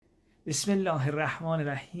Bismillahir Rahmanir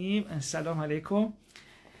Rahim and Salam Alaikum.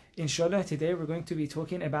 Inshallah, today we're going to be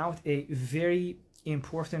talking about a very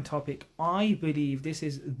important topic. I believe this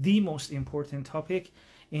is the most important topic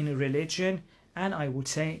in religion and I would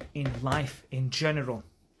say in life in general.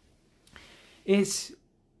 It's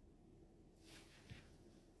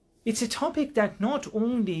a topic that not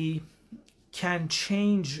only can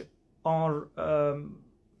change our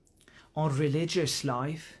religious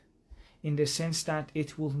life, in the sense that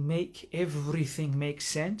it will make everything make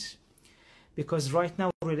sense, because right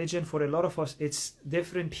now religion for a lot of us, it's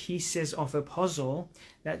different pieces of a puzzle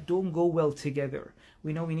that don't go well together.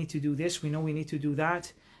 We know we need to do this, we know we need to do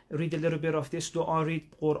that, read a little bit of this, read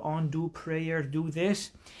Quran, do prayer, do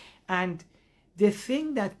this, and the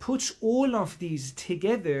thing that puts all of these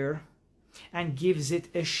together and gives it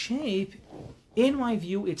a shape, in my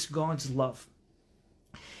view, it's God's love.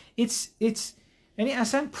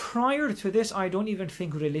 And prior to this, I don't even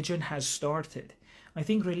think religion has started. I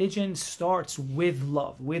think religion starts with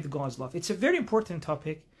love, with God's love. It's a very important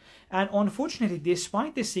topic. And unfortunately,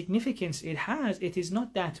 despite the significance it has, it is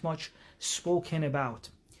not that much spoken about.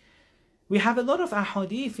 We have a lot of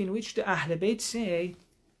ahadith in which the Ahl Bayt say,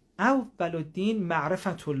 Awwaluddin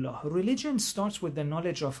ma'rifatullah. Religion starts with the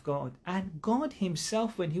knowledge of God. And God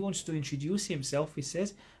himself, when he wants to introduce himself, he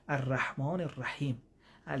says, Ar-Rahman Ar-Rahim.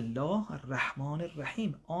 Allah Ar-Rahman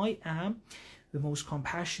Ar-Rahim. I am the most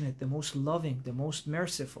compassionate, the most loving, the most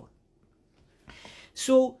merciful.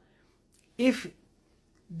 So, if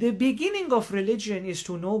the beginning of religion is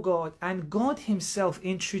to know God, and God himself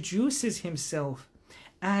introduces himself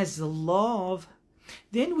as love,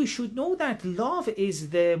 then we should know that love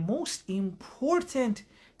is the most important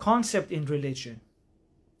concept in religion.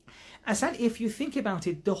 As if you think about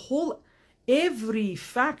it, every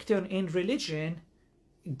factor in religion,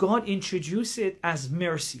 God introduced it as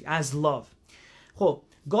mercy, as love.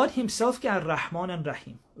 God himself Ar-Rahman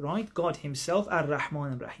Ar-Rahim, right? God himself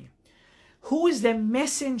Ar-Rahman Ar-Rahim. Who is the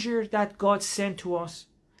messenger that God sent to us?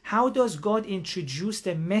 How does God introduce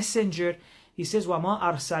the messenger? He says, وَمَا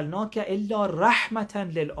أَرْسَلْنَاكَ إِلَّا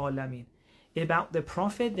رَحْمَةً لِلْعَالَمِينَ. About the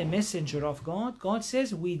prophet, the messenger of God, God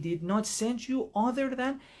says, we did not send you other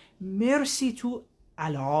than mercy to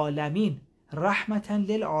al-alamin. Rahmatan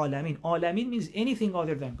lil alamin. Alamin means anything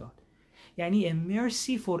other than God. Yani a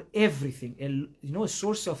mercy for everything. A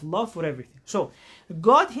source of love for everything. So,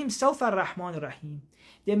 God himself Ar-Rahman Ar-Rahim.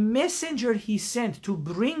 The messenger he sent to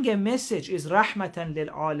bring a message is Rahmatan lil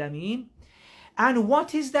alamin. And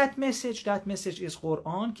what is that message? That message is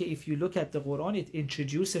Quran. If you look at the Quran, it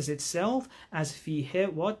introduces itself as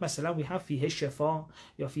fihe what? Mesela we have fihe shifa,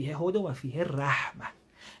 ya fihe huda, wa fihe rahmah.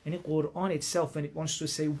 And the Quran itself, when it wants to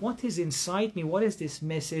say what is inside me, what is this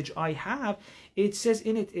message I have, it says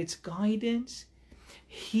in it, it's guidance,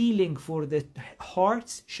 healing for the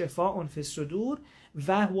hearts, shifa'un fi sudur,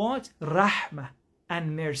 wa what? Rahmah,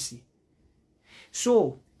 and mercy.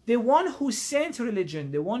 So, the one who sent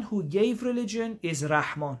religion, the one who gave religion is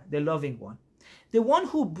Rahman, the loving one. The one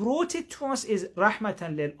who brought it to us is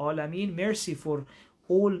Rahmatan lil Alameen, mercy for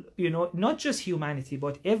all, not just humanity,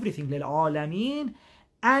 but everything, lil Alameen.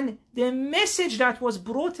 And the message that was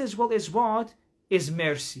brought as well is what? Is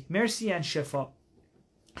mercy. Mercy and shifa.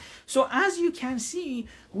 So as you can see,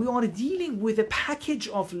 we are dealing with a package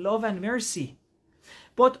of love and mercy.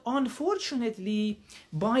 But unfortunately,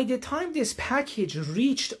 by the time this package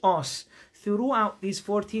reached us throughout these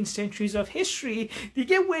 14 centuries of history,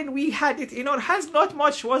 again, when we had it in our hands, not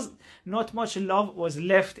much love was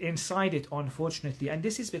left inside it, unfortunately. And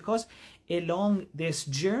this is because along this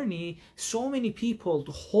journey, so many people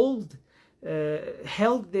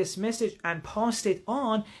held this message and passed it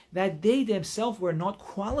on that they themselves were not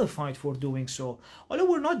qualified for doing so. Although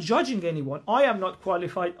we're not judging anyone, I am not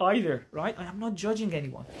qualified either, right? I am not judging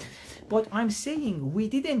anyone. But I'm saying we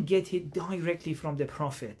didn't get it directly from the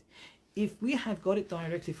Prophet. If we had got it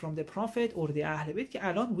directly from the Prophet or the Ahl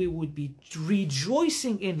Bayt, we would be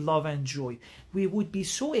rejoicing in love and joy. We would be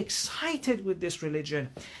so excited with this religion.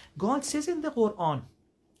 God says in the Quran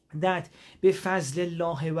that بِفَضْلِ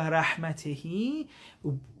اللَّهِ وَرَحْمَتِهِ,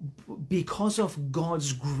 because of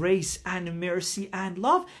God's grace and mercy and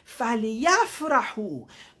love, فَلْيَفْرَحُوا,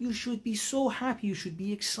 you should be so happy, you should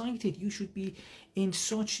be excited, you should be in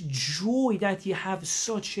such joy that you have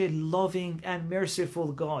such a loving and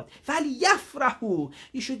merciful God. فَلْيَفْرَحُوا,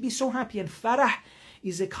 you should be so happy. And farah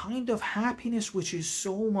is a kind of happiness which is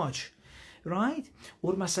so much right?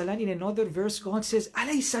 Or masalan in another verse God says,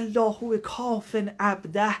 أَلَيْسَ اللَّهُ بِكَافٍ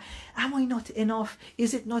عَبْدَهُ. Am I not enough?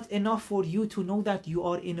 Is it not enough for you to know that you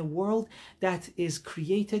are in a world that is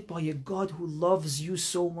created by a God who loves you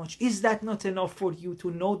so much? Is that not enough for you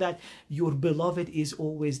to know that your beloved is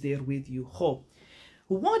always there with you?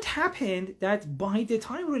 What happened that by the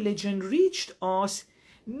time religion reached us,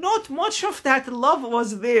 not much of that love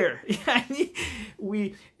was there.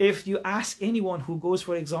 If you ask anyone who goes,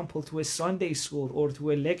 for example, to a Sunday school or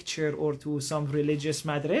to a lecture or to some religious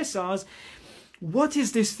madrasas, what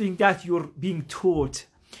is this thing that you're being taught?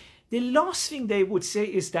 The last thing they would say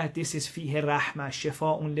is that this is فيه رحمة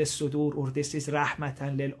شفاء للصدور, or this is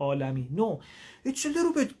رحمة للعالمين. No, it's a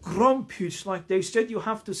little bit grumpy. It's like they said you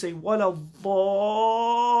have to say ولا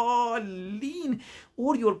الضالين,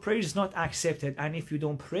 or your prayer is not accepted. And if you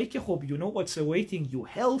don't pray, you know what's awaiting you: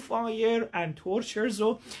 hellfire and tortures,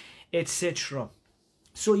 etc.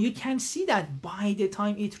 So you can see that by the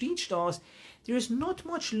time it reached us, there is not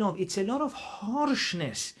much love. It's a lot of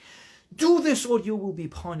harshness. Do this or you will be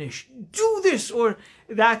punished. Do this or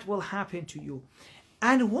that will happen to you.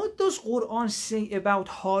 And what does Quran say about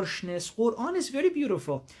harshness? Quran is very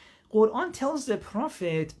beautiful. Quran tells the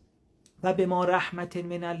Prophet, وَبِمَا رَحْمَةٍ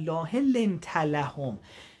مِّنَ اللَّهِ لِنْتَ لَهُمْ.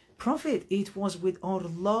 Prophet, it was with our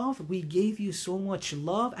love, we gave you so much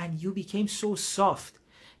love and you became so soft.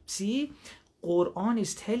 See, Quran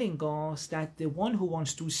is telling us that the one who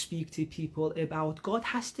wants to speak to people about God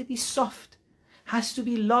has to be soft, has to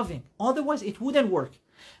be loving. Otherwise, it wouldn't work.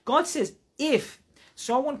 God says, if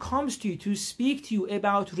someone comes to you to speak to you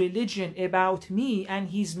about religion, about me, and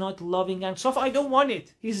he's not loving and soft, I don't want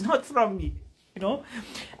it. He's not from me. You know?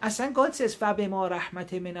 As God says, فَبِمَا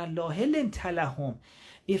رَحْمَةٍ مِّنَ اللَّهِ لِنْتَ لَهُمْ.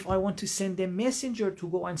 If I want to send a messenger to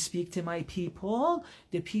go and speak to my people,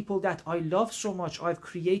 the people that I love so much, I've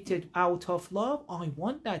created out of love, I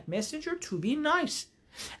want that messenger to be nice.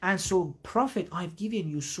 And so, Prophet, I've given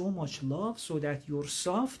you so much love so that you're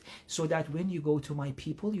soft, so that when you go to my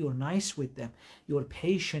people, you're nice with them, you're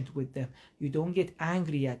patient with them, you don't get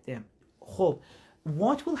angry at them.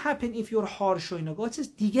 What will happen if you're harsh? God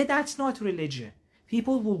says, that's not religion.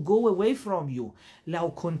 People will go away from you.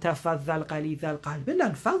 لو كنت فظ الغليظ القلب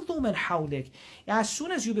لانفضوا من حولك. As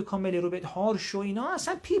soon as you become a little bit harsh,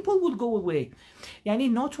 and people will go away.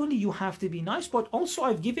 Not only you have to be nice, but also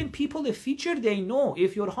I've given people a feature they know.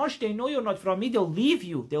 If you're harsh, they know you're not from me. They'll leave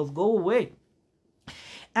you. They'll go away.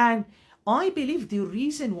 And I believe the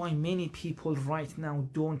reason why many people right now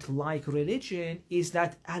don't like religion is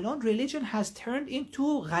that alone religion has turned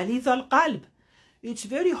into غليظ القلب. It's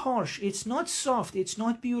very harsh, it's not soft, it's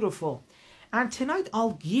not beautiful. And tonight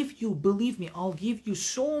I'll give you, believe me, I'll give you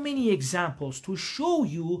so many examples to show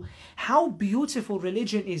you how beautiful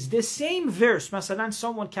religion is. The same verse, masalan,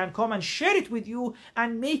 someone can come and share it with you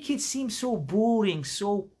and make it seem so boring,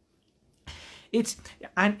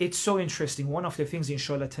 it's so interesting. One of the things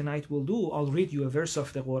inshallah tonight we'll do, I'll read you a verse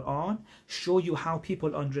of the Quran, show you how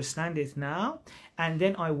people understand it now, and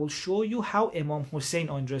then I will show you how Imam Hussein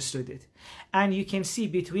understood it. And you can see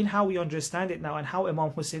between how we understand it now and how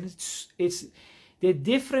Imam Hussein, it's the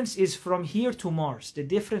difference is from here to Mars. The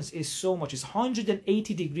difference is so much. It's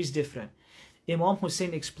 180 degrees different. Imam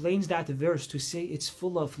Hussein explains that verse to say it's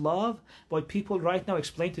full of love, but people right now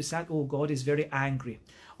explain to say, oh, God is very angry.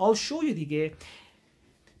 I'll show you the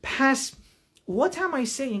past. What am I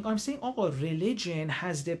saying? I'm saying religion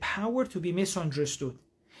has the power to be misunderstood.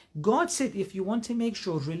 God said if you want to make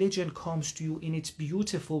sure religion comes to you in its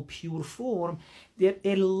beautiful, pure form, that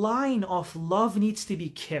a line of love needs to be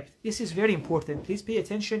kept. This is very important. Please pay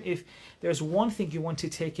attention. If there's one thing you want to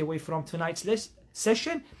take away from tonight's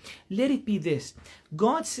session, let it be this.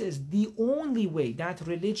 God says the only way that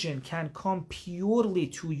religion can come purely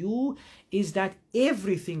to you is that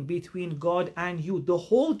everything between God and you, the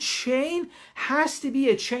whole chain, has to be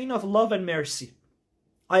a chain of love and mercy.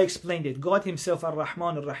 I explained it. God himself,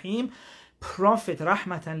 Ar-Rahman Ar-Rahim, Prophet,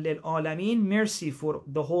 Rahmatan lil Alameen, mercy for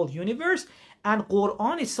the whole universe, and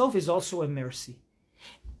Quran itself is also a mercy.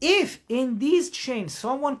 If in these chains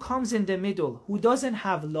someone comes in the middle who doesn't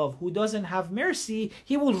have love, who doesn't have mercy,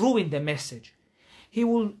 he will ruin the message. He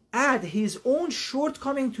will add his own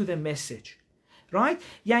shortcoming to the message. Right?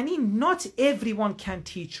 Not everyone can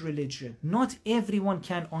teach religion. Not everyone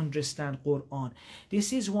can understand Quran.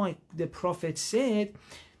 This is why the Prophet said,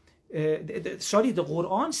 the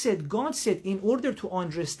Quran said, God said, in order to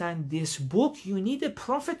understand this book, you need a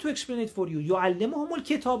prophet to explain it for you. يُعَلِّمُهُمُ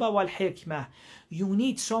الْكِتَابَ وَالْحِكْمَةِ. You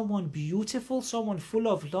need someone beautiful, someone full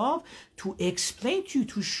of love to explain to you,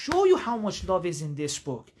 to show you how much love is in this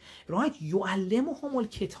book. Right? يُعَلِّمُهُمُ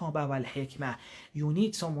الْكِتَابَ وَالْحِكْمَةِ. You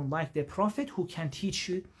need someone like the prophet who can teach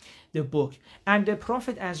you the book. And the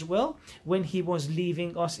prophet as well, when he was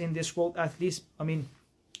leaving us in this world, at least,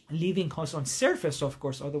 leaving us on surface, of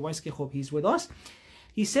course, otherwise he's with us,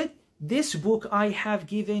 he said, this book I have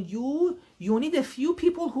given you, you need a few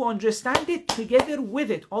people who understand it together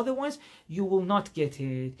with it, otherwise you will not get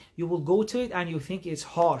it. You will go to it and you think it's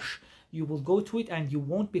harsh. You will go to it and you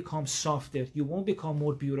won't become softer, you won't become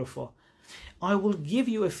more beautiful. I will give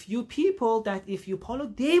you a few people that if you follow,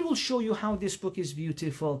 they will show you how this book is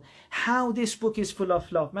beautiful, how this book is full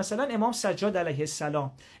of love. Mesela Imam Sajjad alayhi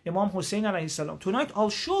salam, Imam Hussein alayhi salam. Tonight I'll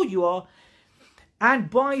show you all.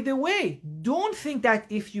 And by the way, don't think that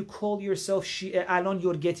if you call yourself Shia alone,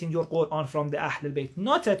 you're getting your Quran from the Ahlul Bayt.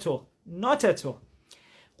 Not at all. Not at all.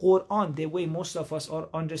 Quran, the way most of us are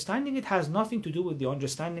understanding it, has nothing to do with the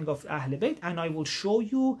understanding of Ahlul Bayt. And I will show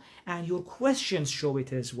you, and your questions show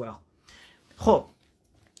it as well. خب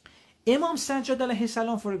Imam Sajjad alayhi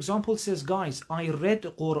salam, for example, says, guys, I read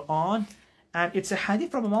the Quran, and it's a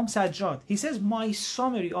hadith from Imam Sajjad. He says, my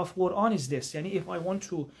summary of Quran is this. Yani if I want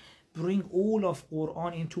to bring all of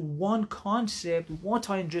Quran into one concept, what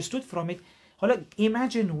I understood from it,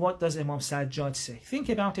 imagine what does Imam Sajjad say. Think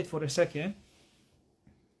about it for a second.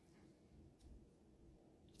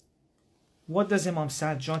 What does Imam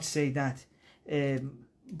Sajjad say that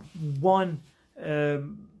one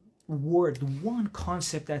word, one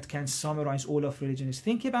concept that can summarize all of religion is?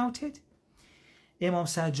 Think about it. Imam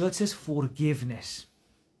Sajjad says forgiveness.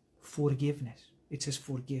 Forgiveness. It says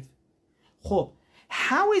forgive. خب,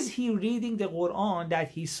 how is he reading the Quran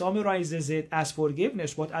that he summarizes it as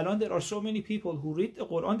forgiveness? But alone there are so many people who read the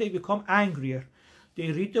Quran, they become angrier. They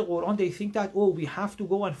read the Quran, they think that, oh, we have to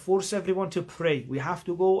go and force everyone to pray. We have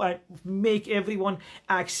to go and make everyone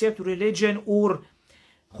accept religion, or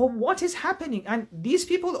what is happening? And these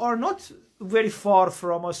people are not very far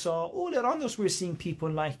from us. All around us we're seeing people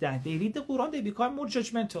like that. They read the Quran, they become more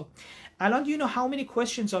judgmental. Alan, do you know how many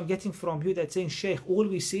questions I'm getting from you that saying, Sheikh, all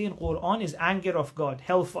we see in Quran is anger of God,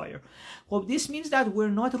 hellfire. Well, this means that we're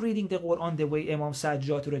not reading the Quran the way Imam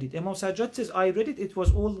Sajjad read it. Imam Sajjad says, I read it, it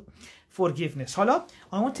was all forgiveness. Hala,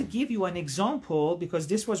 I want to give you an example, because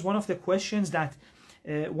this was one of the questions that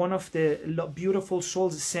one of the beautiful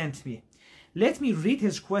souls sent me. Let me read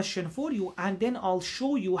his question for you, and then I'll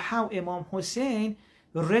show you how Imam Hussein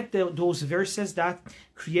read those verses that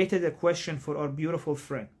created a question for our beautiful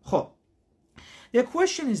friend. خب. The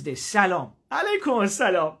question is this. Salam. Alaykum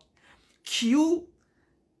salam. Q,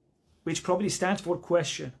 which probably stands for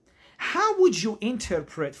question. How would you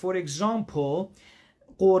interpret, for example,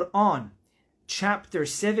 Quran chapter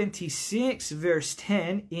 76 verse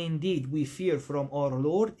 10, indeed we fear from our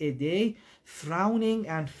Lord a day frowning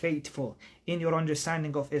and fateful, in your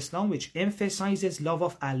understanding of Islam, which emphasizes love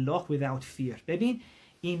of Allah without fear. ببین,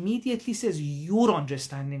 immediately says your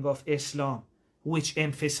understanding of Islam, which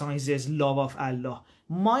emphasizes love of Allah.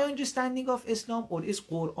 My understanding of Islam, or is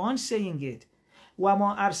Quran saying it?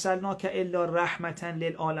 وَمَا أَرْسَلْنَاكَ إِلَّا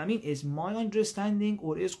رَحْمَةً لِلْعَالَمِينَ, is my understanding,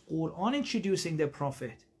 or is Quran introducing the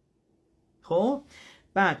Prophet? Cool?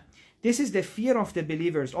 But this is the fear of the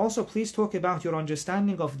believers. Also, please talk about your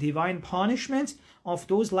understanding of divine punishment of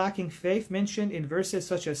those lacking faith, mentioned in verses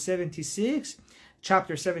such as 76,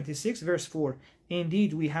 chapter 76, verse 4.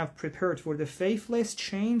 Indeed, we have prepared for the faithless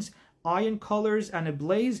chains, iron colors, and a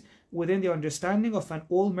blaze within the understanding of an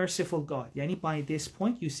all-merciful God. Yani, by this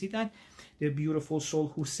point, you see that the beautiful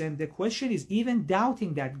soul who sent the question is even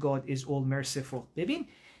doubting that God is all-merciful. Bebin,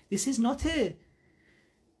 this is not a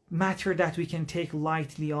matter that we can take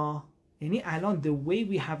lightly. Along the way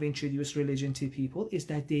we have introduced religion to people is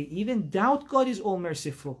that they even doubt God is all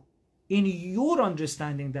merciful. In your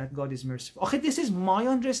understanding that God is merciful. Okay, this is my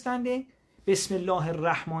understanding. Bismillah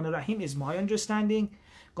ar-Rahman ar-Rahim is my understanding.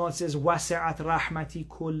 God says, Wasi'at rahmati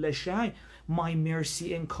kulla shay. My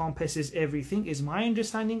mercy encompasses everything, is my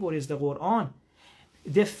understanding, or is the Quran?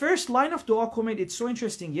 The first line of Dua Kumail, it's so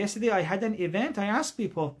interesting. Yesterday I had an event, I asked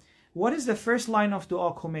people, what is the first line of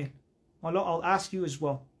Dua Kumail? Allah, I'll ask you as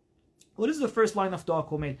well. What is the first line of Dua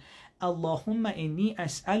Kumail? Allahumma inni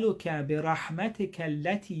as'aluka bi rahmatika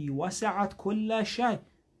allati wasa'at kulla shay.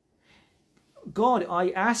 God, I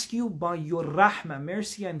ask you by your rahmah,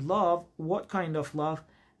 mercy and love. What kind of love?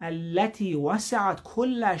 Allati wasa'at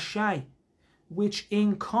kulla shay, which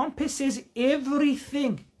encompasses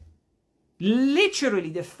everything. Literally,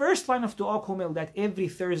 the first line of Dua Kumel that every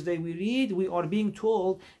Thursday we read, we are being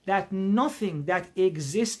told that nothing that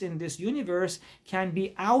exists in this universe can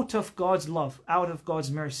be out of God's love, out of God's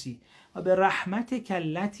mercy. بِرَحْمَتِكَ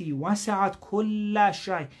الَّتِي وَسَعَتْ كُلَّ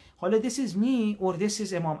شَيْءٍ. Hala, this is me or this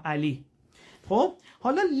is Imam Ali.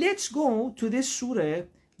 Hala, let's go to this surah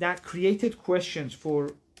that created questions for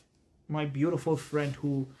my beautiful friend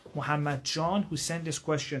Muhammad John, who sent this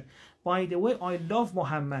question. By the way, I love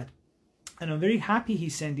Muhammad. And I'm very happy he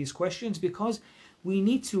sent these questions, because we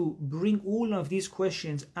need to bring all of these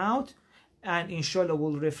questions out, and inshallah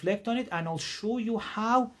we'll reflect on it, and I'll show you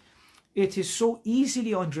how it is so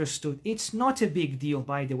easily understood. It's not a big deal,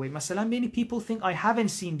 by the way. Masalan, many people think I haven't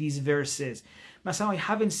seen these verses. Masalan, I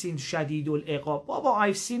haven't seen Shadidul Iqab. Baba,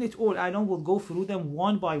 I've seen it all. And I will go through them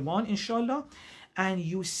one by one, inshallah. And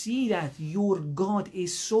you see that your God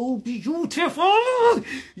is so beautiful.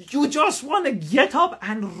 You just want to get up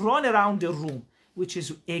and run around the room, which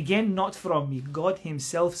is again not from me. God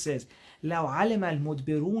himself says, لو علم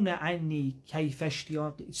المدبرون عني كيف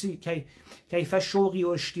شوقي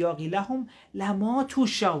واشتياقي لهم لماتوا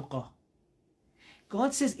شوقا.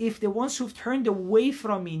 God says, if the ones who've turned away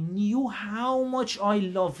from me knew how much I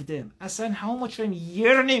love them, and how much I'm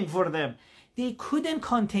yearning for them, they couldn't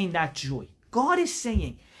contain that joy. God is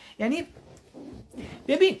saying, yani,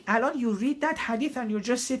 baby, Alan, you read that hadith and you're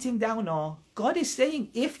just sitting down. No, God is saying,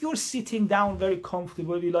 if you're sitting down very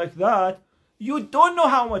comfortably like that, you don't know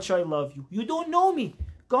how much I love you. You don't know me.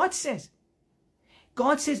 God says,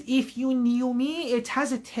 if you knew me, it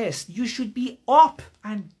has a test. You should be up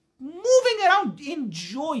and moving around in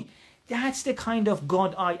joy. That's the kind of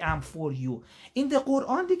God I am for you. In the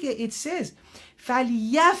Quran, it says,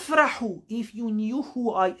 فَلْيَفْرَحُوا. If you knew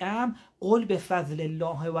who I am, قُلْ بِفَضْلِ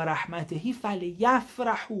اللَّهِ وَرَحْمَتِهِ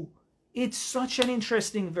فَلْيَفْرَحُوا. It's such an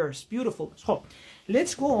interesting verse. Beautiful. So,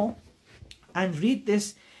 let's go and read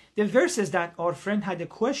this. The verses that our friend had a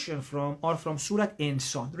question from are from Surah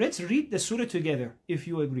Insan. Let's read the surah together, if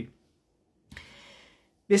you agree.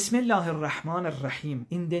 Bismillah ar-Rahman ar-Rahim.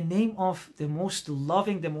 In the name of the most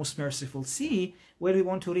loving, the most merciful. See, where we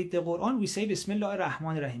want to read the Quran, we say Bismillah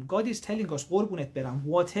ar-Rahman ar-Rahim. God is telling us, Qurbunet Beram,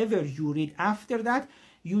 whatever you read after that,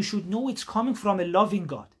 you should know it's coming from a loving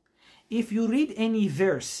God. If you read any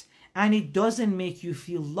verse and it doesn't make you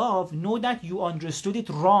feel love, know that you understood it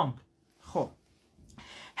wrong.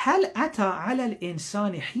 هل أتى على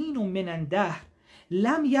الإنسان حين من الدهر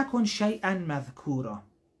لم يكن شيئا مذكورا.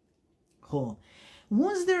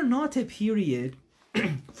 Was there not a period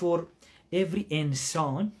for every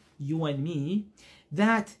insan, you and me,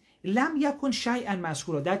 that لم يكن شيئا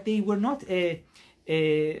مذكورا, that they were not they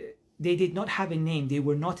did not have a name, they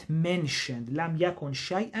were not mentioned. لم يكن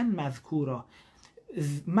شيئا مذكورا.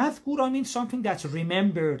 مذكورا means something that's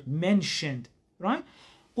remembered, mentioned, right?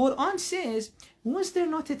 Quran says, was there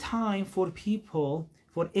not a time for people,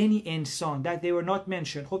 for any insan, that they were not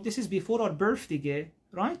mentioned? Hope this is before our birth,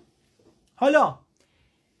 right? Hala.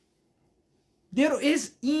 There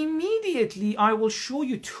is immediately, I will show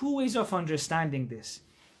you two ways of understanding this.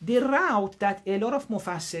 The route that a lot of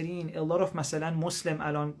mufassirin, a lot of masalan Muslim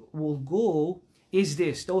alam will go is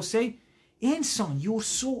this. They'll say, insan, you're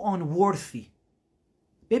so unworthy.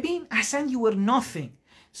 Bebin, asan, you were nothing.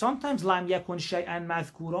 Sometimes lam yakun shay'an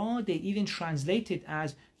madhkura, they even translate it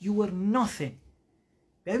as you were nothing.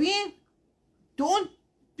 Bebin, don't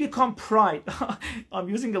become pride. I'm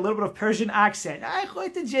using a little bit of Persian accent.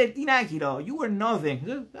 You were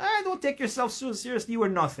nothing. Don't take yourself so seriously. You were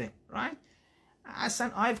nothing, right?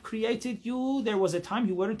 Asan, I've created you. There was a time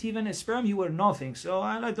you weren't even a sperm. You were nothing. So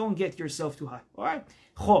don't get yourself too high. All right?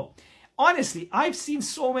 Honestly, I've seen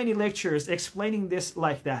so many lectures explaining this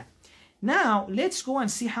like that. Now, let's go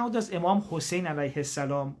and see how does Imam Hussein alayhi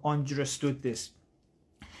salam understood this.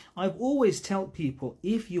 I've always tell people,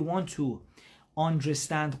 if you want to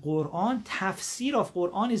understand Quran, tafsir of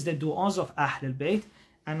Quran is the du'as of Ahlul Bayt,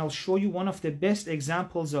 and I'll show you one of the best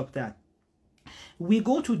examples of that. We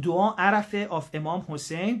go to Dua Arafah of Imam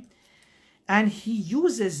Hussein, and he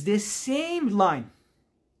uses the same line.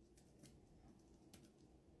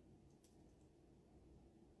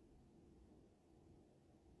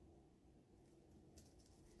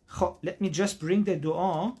 Let me just bring the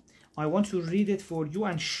dua. I want to read it for you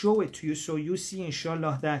and show it to you so you see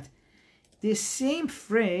inshallah that the same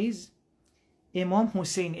phrase Imam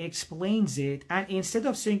Hussein explains it, and instead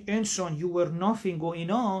of saying insan, you were nothing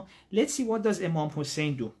going on, let's see what does Imam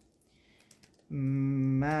Hussein do.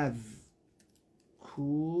 Madhkura.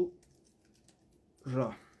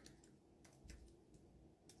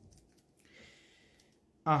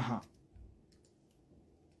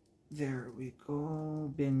 There we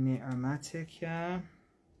go. بِنِعْمَتِكَ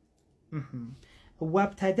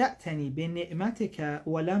وابتدأتني بنعمتك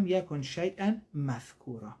ولم يكن شيئا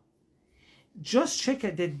مذكورا. Just check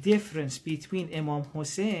the difference between Imam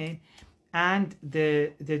Hussein and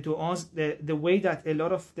the du'as, the way that a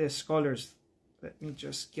lot of the scholars, let me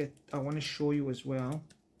just get, I want to show you as well.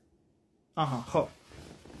 خب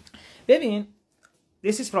ببین,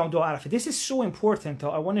 this is from Dua Arafah. This is so important.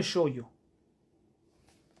 I want to show you.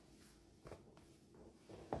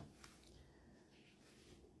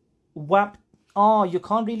 You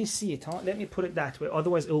can't really see it, huh? Let me put it that way,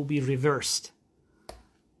 otherwise it will be reversed.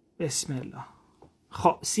 Bismillah.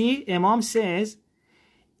 See, Imam says,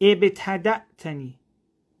 ابتدأتني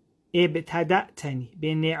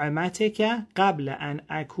بنعمتك قبل أن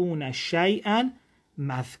أكون شيئا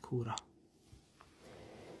مذكورا.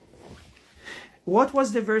 What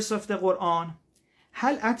was the verse of the Quran?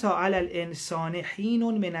 هل أتى على الإنسان حين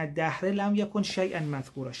من الدهر لم يكن شيئا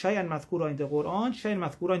مذكورا. شيئا مذكورا in the Quran, شيئا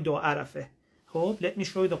مذكورا in Dua Arafah. Hope, let me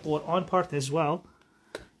show you the Quran part as well.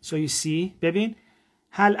 So you see, ببین,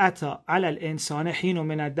 هل أتى على الإنسان حين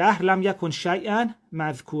من الدهر لم يكن شيئا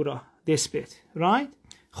مذكورا. This bit, right?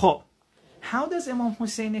 خب, how does Imam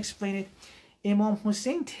Hussein explain it? Imam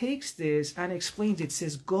Hussein takes this and explains it,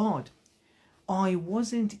 says, God, I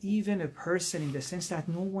wasn't even a person in the sense that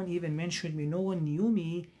no one even mentioned me, no one knew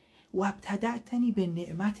me. وَابْتَدَأْتَنِي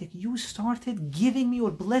بِالنِّعْمَتِكَ. You started giving me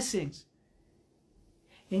your blessings.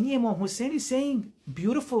 And Imam Hussein is saying,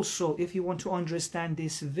 beautiful soul, if you want to understand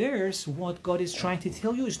this verse, what God is trying to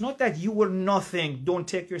tell you is not that you were nothing, don't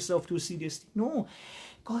take yourself too seriously. No,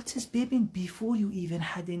 God says, baby, before you even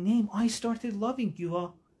had a name, I started loving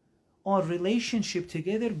you. Our relationship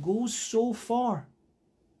together goes so far.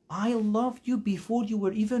 I loved you before you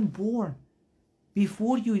were even born.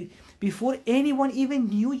 Before anyone even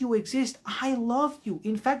knew you exist, I loved you.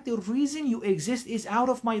 In fact, the reason you exist is out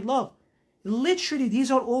of my love. Literally,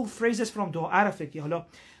 these are all phrases from Dua Arafah.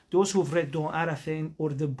 Those who've read Dua Arafah or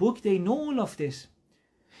the book, they know all of this.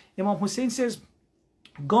 Imam Hussein says,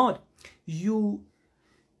 God, you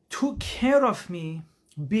took care of me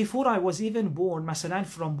before I was even born, masalan,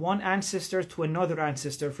 from one ancestor to another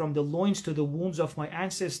ancestor, from the loins to the wombs of my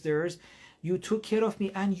ancestors. You took care of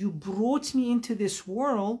me and you brought me into this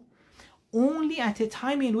world only at a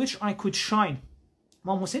time in which I could shine.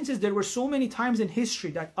 Imam Hussein says there were so many times in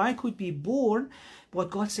history that I could be born, but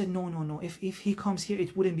God said, no, if he comes here,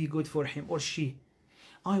 it wouldn't be good for him or she.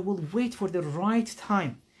 I will wait for the right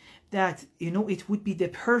time, that, it would be the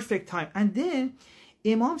perfect time. And then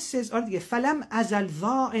Imam says, فَلَمْ أَزَلْ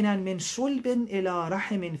ظَائِنًا مِنْ صُلْبٍ إِلَى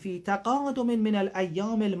رَحِمٍ فِي تَقَادُمٍ مِنَ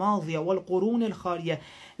الْأَيَّامِ الْمَاضِيَةِ وَالْقُرُونِ الْخَالِيَةِ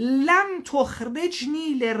لَمْ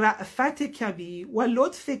تُخْرِجْنِي لِرَأْفَتِكَ بِي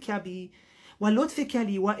وَلُطْفِكَ بِي وَلُطْفِكَ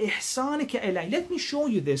لِي وَإِحْسَانِكَ إِلَيَّ. Let me show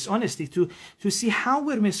you this, honestly, to see how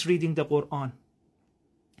we're misreading the Quran.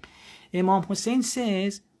 Imam Hussein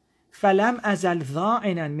says, فلم أزل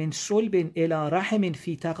ظائنا من صلب إلى رحم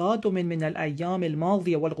في تقادم من الأيام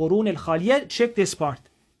الماضية والقرون الخالية. Check this part.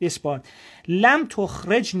 لم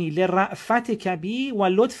تخرجني لرأفتك بي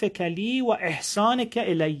ولطفك لي وإحسانك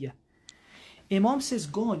إلي. Imam says,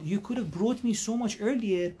 God, you could have brought me so much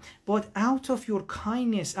earlier, but out of your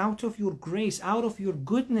kindness, out of your grace, out of your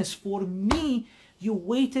goodness for me, you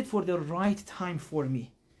waited for the right time for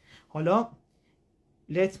me. حالا,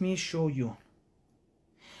 let me show you.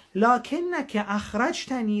 لكنك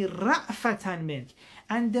أخرجتني رأفة منك.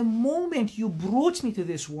 And the moment you brought me to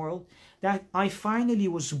this world, that I finally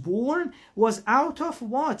was born, was out of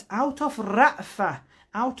what? Out of رأفة,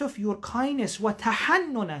 out of your kindness.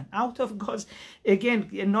 وتحننا, out of God's, again,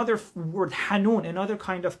 another word, حنون, another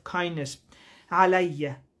kind of kindness.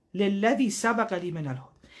 علي للذي سبق لي من الهدى.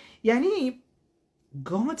 يعني,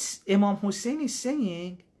 God's, Imam Hussein is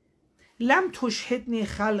saying, لم تشهدني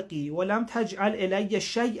خلقي ولم تجعل إلي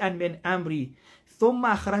شيئا من أمري ثم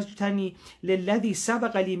أخرجتني للذي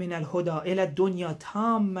سبق لي من الهدى إلى الدنيا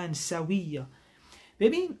تاما سويا.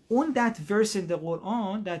 ببین, on that verse in the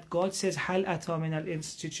Quran that God says هل أتى من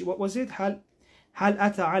الإنسان, what was it? هل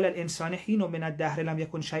أتى على الإنسان حين من الدهر لم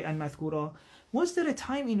يكن شيئا مذكورا. Was there a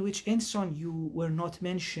time in which insan you were not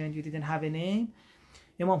mentioned, you didn't have a name?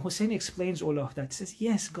 Imam Hussein explains all of that. He says,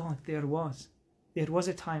 yes, God, there was. There was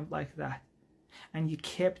a time like that. And you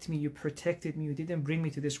kept me, you protected me, you didn't bring me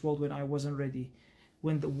to this world when I wasn't ready,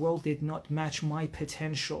 when the world did not match my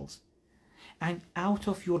potentials. And out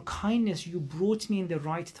of your kindness, you brought me in the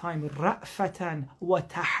right time. رَأْفَةً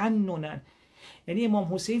وَتَحَنُّنًا. And Imam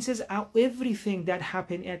Hussein says, everything that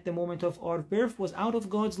happened at the moment of our birth was out of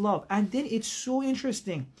God's love. And then it's so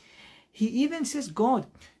interesting. He even says, God,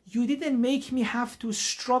 you didn't make me have to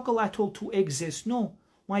struggle at all to exist. No.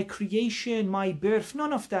 my creation, my birth,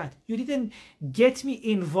 none of that. You didn't get me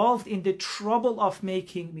involved in the trouble of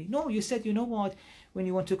making me. No, you said, you know what, when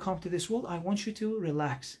you want to come to this world, I want you to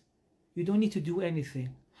relax. You don't need to do anything.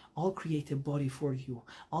 I'll create a body for you.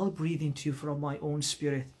 I'll breathe into you from my own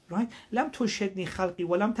spirit, right? لم تشهدني خلقي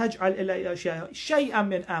ولم تجعل إلي شيئا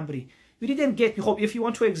من أمري. You didn't get me. If you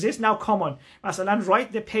want to exist, now come on. Masalan,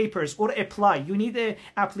 write the papers or apply. You need an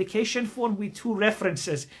application form with 2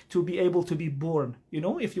 references to be able to be born. You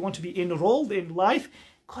know, if you want to be enrolled in life,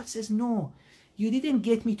 God says, no, you didn't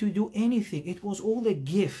get me to do anything. It was all a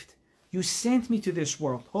gift. You sent me to this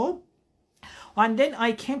world. Oh? And then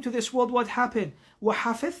I came to this world, what happened?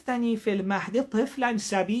 وَحَفِظْتَنِي فِي الْمَهْدِ طِفْلًا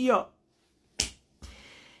سَبِيًّا.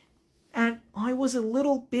 And I was a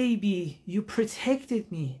little baby. You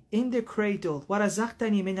protected me in the cradle.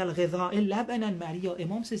 وَرَزَقْتَنِي مِنَ الْغِذَاءِ لَبَنًا مَرِيًّا.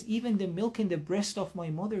 Imam says, even the milk in the breast of my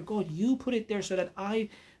mother, God, you put it there so that I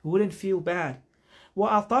wouldn't feel bad.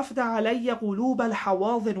 وَأَطَفْتَ عَلَيَّ قُلُوبَ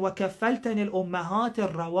الْحَوَاضِنِ وَكَفَّلْتَنِ الْأُمَّهَاتِ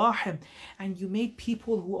الرَّوَاحِمِ. And you made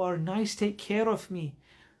people who are nice take care of me.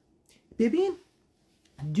 Baby,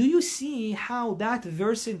 do you see how that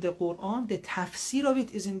verse in the Quran, the tafsir of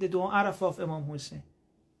it is in the Dua Arafah of Imam Hussein?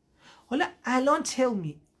 Alon, tell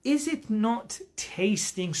me, is it not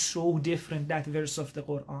tasting so different, that verse of the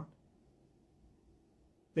Quran?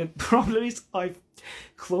 The problem is I've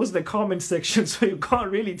closed the comment section, so you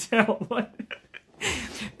can't really tell.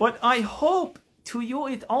 But I hope to you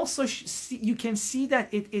it also, you can see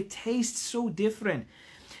that it tastes so different.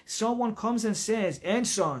 Someone comes and says,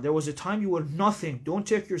 Insan, there was a time you were nothing. Don't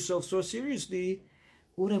take yourself so seriously.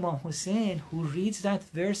 Or Imam Hussein, who reads that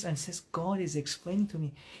verse and says, God is explaining to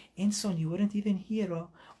me, Insan, you weren't even here.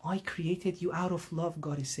 I created you out of love,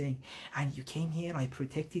 God is saying. And you came here, I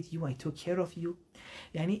protected you, I took care of you.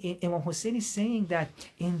 And Imam Hussein is saying that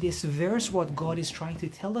in this verse, what God is trying to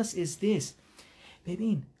tell us is this.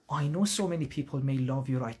 Baby, I know so many people may love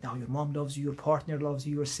you right now. Your mom loves you, your partner loves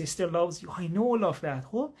you, your sister loves you. I know all of that.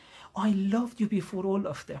 Oh, I loved you before all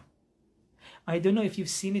of them. I don't know if you've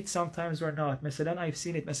seen it sometimes or not. Masalan, I've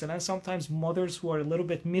seen it. Masalan, sometimes mothers who are a little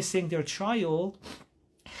bit missing their child,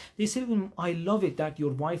 they say, I love it that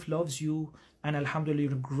your wife loves you and alhamdulillah,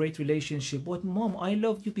 you're in a great relationship. But mom, I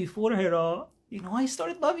loved you before her. You know, I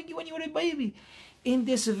started loving you when you were a baby. In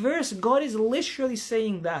this verse, God is literally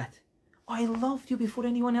saying that. I loved you before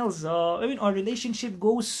anyone else. I mean, our relationship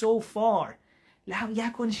goes so far. No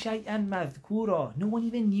one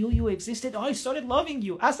even knew you existed. I started loving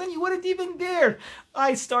you. Asan, you weren't even there.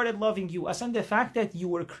 I started loving you. Asan, the fact that you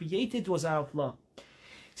were created was out of love.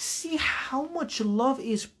 See how much love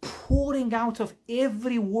is pouring out of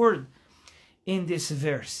every word in this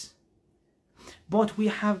verse. But we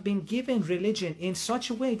have been given religion in such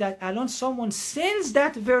a way that alone someone sends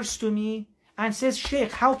that verse to me and says,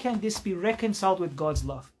 Sheikh, how can this be reconciled with God's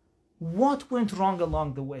love? What went wrong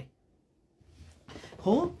along the way?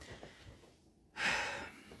 Oh,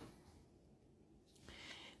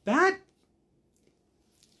 but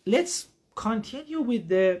let's continue with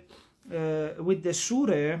the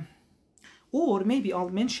surah, or maybe I'll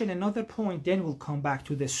mention another point, then we'll come back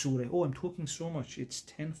to the surah. Oh, I'm talking so much. It's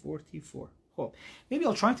 10:44. Oh, maybe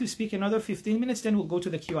I'll try to speak another 15 minutes, then we'll go to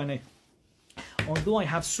the Q&A. Although I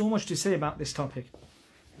have so much to say about this topic.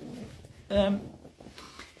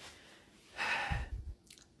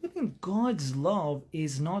 God's love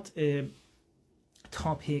is not a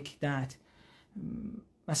topic that,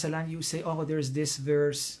 masalan, you say, oh, there's this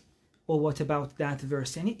verse, or what about that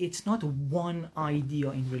verse? And it's not one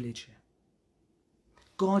idea in religion.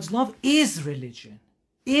 God's love is religion,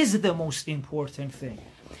 is the most important thing.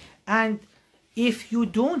 And if you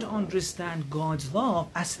don't understand God's love,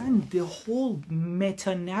 asan, the whole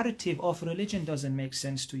meta-narrative of religion doesn't make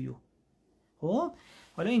sense to you. Oh,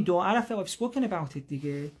 حالا این دو عرفه, I've spoken about it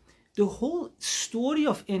دیگه. The whole story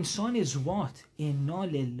of insan is what? Inna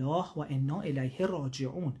lillah wa inna ilayhi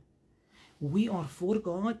raji'un. We are for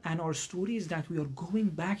God, and our story is that we are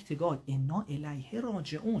going back to God. Inna ilayhi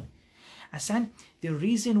raji'un. Asan, the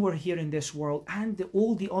reason we're here in this world and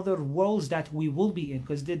all the other worlds that we will be in,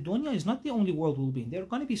 because the dunya is not the only world we'll be in. There are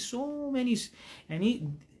going to be so many,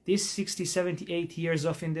 and this 60, 70, 80 years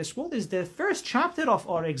of in this world is the first chapter of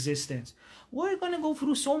our existence. We're going to go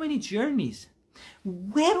through so many journeys.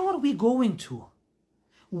 Where are we going to?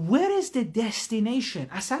 Where is the destination?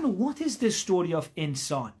 Asan, what is the story of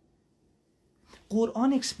insan?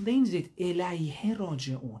 Quran explains it. Ilayhi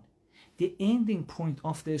raji'un. The ending point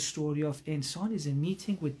of the story of insan is a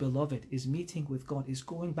meeting with beloved, is meeting with God, is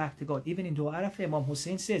going back to God. Even in Dua Arafah, Imam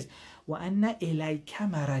Hussein says, وَأَنَّ إِلَيْكَ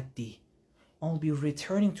مَرَدِّي. I'll be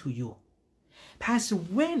returning to you. Past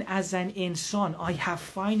when, as an insan, I have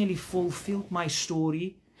finally fulfilled my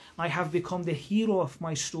story, I have become the hero of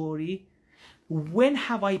my story. When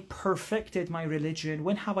have I perfected my religion?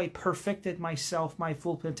 When have I perfected myself, my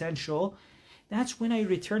full potential? That's when I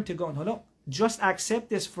return to God. Hold on, just accept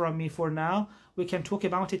this from me for now. We can talk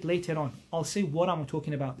about it later on. I'll say what I'm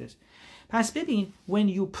talking about this. پس ببین, when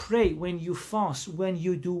you pray, when you fast, when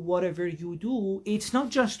you do whatever you do, it's not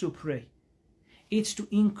just to pray. It's to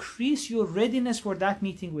increase your readiness for that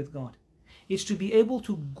meeting with God. It's to be able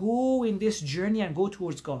to go in this journey and go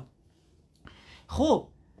towards God. خب,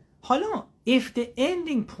 حالا, if the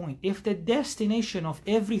ending point, if the destination of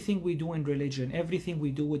everything we do in religion, everything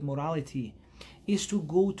we do with morality, is to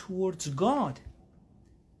go towards God,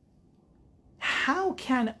 how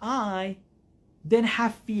can I then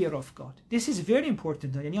have fear of God? This is very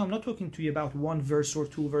important. I'm not talking to you about one verse or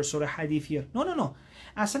two verse or a hadith here. No.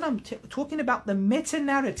 As I'm talking about the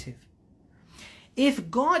meta-narrative. If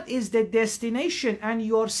God is the destination and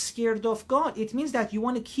you're scared of God, it means that you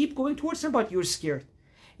want to keep going towards Him, but you're scared.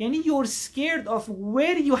 You're scared of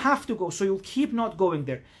where you have to go, so you'll keep not going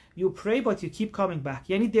there. You pray, but you keep coming back.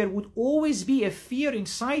 There would always be a fear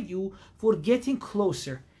inside you for getting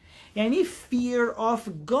closer. Fear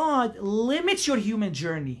of God limits your human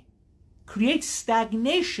journey, creates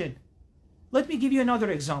stagnation. Let me give you another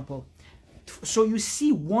example. So you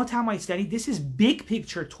see, what am I studying? This is big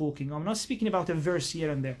picture talking. I'm not speaking about a verse here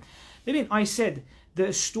and there. Maybe I said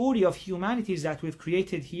the story of humanities that we've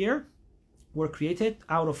created here were created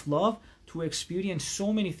out of love to experience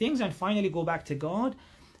so many things and finally go back to God.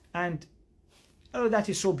 And that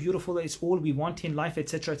is so beautiful. It's all we want in life,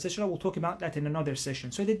 etc., etc. We'll talk about that in another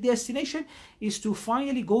session. So the destination is to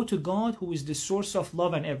finally go to God, who is the source of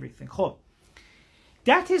love and everything.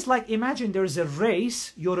 That is like, imagine there's a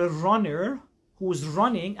race, you're a runner who's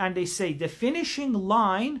running, and they say the finishing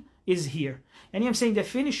line is here. And I'm saying the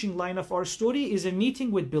finishing line of our story is a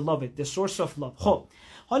meeting with beloved, the source of love.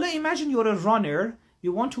 Hala, imagine you're a runner,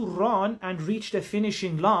 you want to run and reach the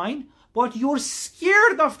finishing line, but you're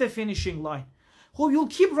scared of the finishing line. You'll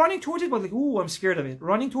keep running towards it, but like, I'm scared of it.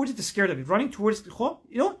 Running towards it, scared of it. Running towards it,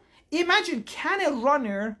 Imagine, can a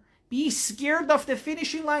runner be scared of the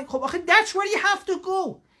finishing line? That's where you have to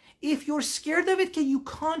go. If you're scared of it, you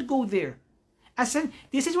can't go there.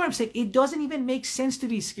 This is what I'm saying. It doesn't even make sense to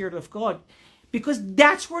be scared of God, because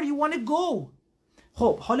that's where you want to go.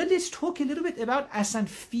 Let's talk a little bit about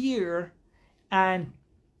fear and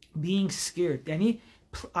being scared.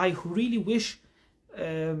 I really wish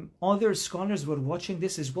other scholars were watching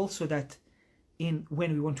this as well, so that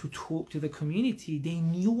when we want to talk to the community, they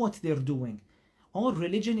knew what they're doing. Our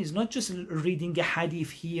religion is not just reading a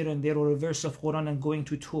hadith here and there or a verse of Quran and going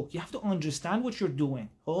to talk. You have to understand what you're doing.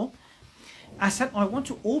 I want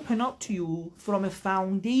to open up to you from a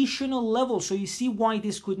foundational level so you see why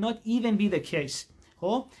this could not even be the case.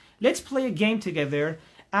 Let's play a game together,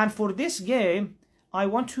 and for this game I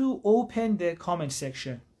want to open the comment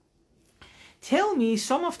section. Tell me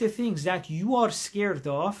some of the things that you are scared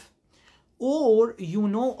of, or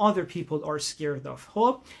other people are scared of.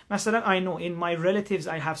 Masalan, I know in my relatives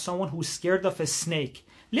I have someone who's scared of a snake.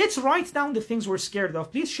 Let's write down the things we're scared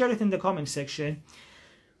of. Please share it in the comment section.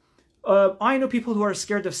 I know people who are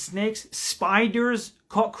scared of snakes, spiders,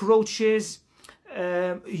 cockroaches.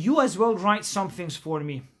 You as well write some things for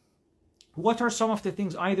me. What are some of the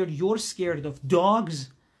things either you're scared of? Dogs?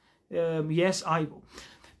 Yes,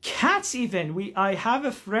 cats even. I have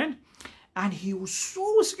a friend, and he was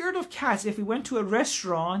so scared of cats. If we went to a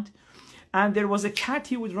restaurant and there was a cat,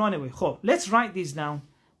 he would run away. Let's write these down.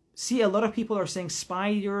 See, a lot of people are saying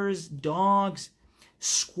spiders, dogs,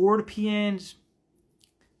 scorpions,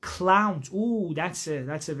 clowns. Ooh, that's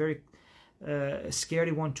a very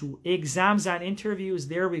scary one too. Exams and interviews.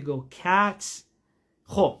 There we go. Cats.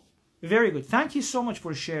 Very good. Thank you so much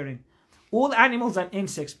for sharing. All animals and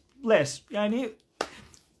insects. Bless.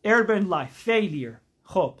 Urban life, failure,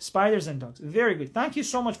 spiders and dogs. Very good. Thank you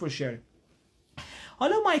so much for sharing.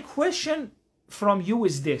 Hello, my question from you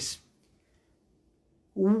is this.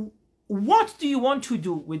 What do you want to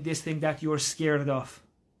do with this thing that you're scared of?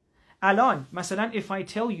 Alan, masalan, if I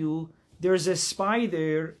tell you there's a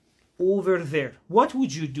spider over there, what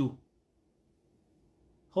would you do?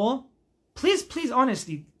 Please,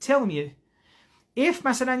 honestly, tell me. If,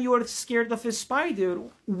 masalan, you are scared of a spider,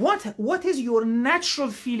 what is your natural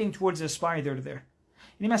feeling towards a spider there?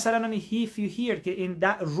 Masalan, if you hear in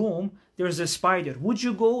that room there's a spider, would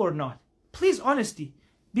you go or not? Please, honesty,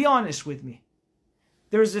 be honest with me.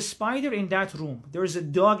 There's a spider in that room. There's a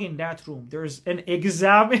dog in that room. There's an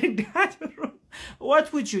exam in that room.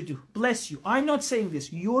 What would you do? Bless you. I'm not saying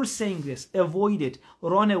this. You're saying this. Avoid it.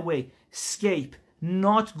 Run away. Escape.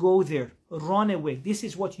 Not go there. Run away. This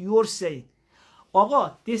is what you're saying.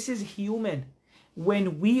 Aga, this is human.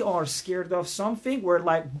 When we are scared of something, we're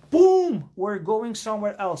like, boom, we're going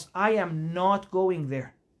somewhere else. I am not going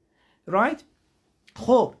there. Right?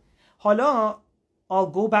 خب حالا I'll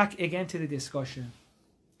go back again to the discussion.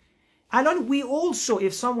 And we also,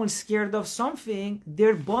 if someone's scared of something,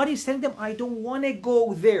 their body's telling them, I don't want to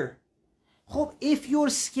go there. خب, if you're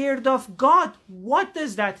scared of God, what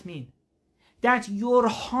does that mean? That your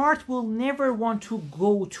heart will never want to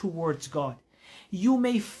go towards God. You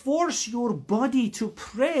may force your body to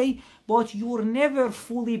pray, but you're never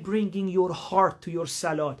fully bringing your heart to your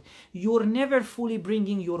salat. You're never fully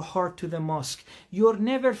bringing your heart to the mosque. You're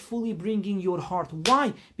never fully bringing your heart.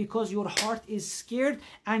 Why? Because your heart is scared,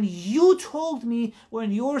 and you told me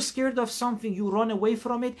when you're scared of something, you run away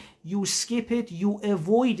from it, you skip it, you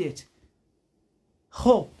avoid it.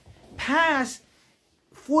 خب پس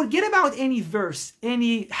forget about any verse,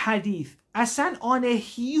 any hadith. Asan, on a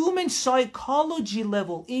human psychology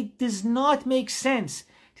level, it does not make sense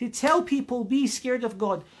to tell people be scared of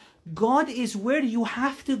God. God is where you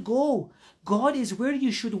have to go. God is where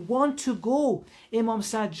you should want to go. Imam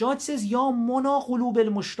Sajjad says, Ya muna qulub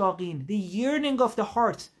al-mushtaqin, the yearning of the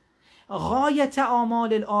heart. غاية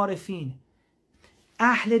آمال العارفين.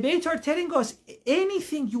 Ahl Bayt are telling us,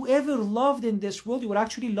 anything you ever loved in this world, you were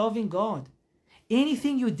actually loving God.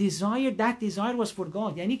 Anything you desired, that desire was for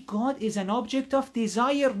God. Yani God is an object of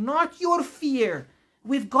desire, not your fear.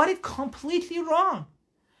 We've got it completely wrong.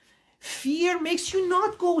 Fear makes you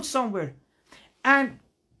not go somewhere. And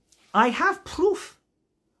I have proof.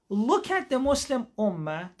 Look at the Muslim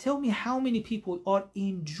Ummah. Tell me how many people are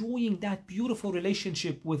enjoying that beautiful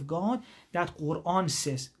relationship with God that Quran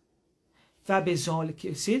says.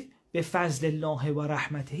 فَبِفَضْلِ اللَّهِ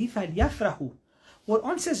وَرَحْمَتِهِ فَلْيَفْرَحُوا.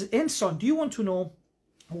 Quran says, Insan, do you want to know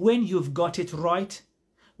when you've got it right?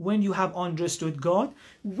 When you have understood God?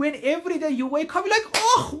 When every day you wake up, you're like,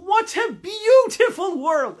 oh, what a beautiful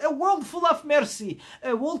world. A world full of mercy.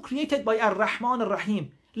 A world created by Ar-Rahman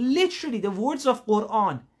Ar-Rahim. Literally, the words of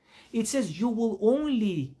Quran. It says you will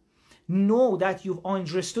only know that you've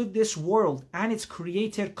understood this world and its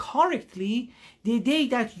creator correctly the day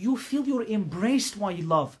that you feel you're embraced by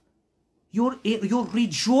love. You're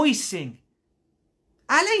rejoicing.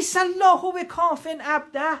 أَلَيْسَ اللَّهُ بِكَافٍ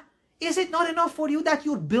عَبْدَهُ. Is it not enough for you that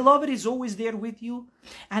your beloved is always there with you?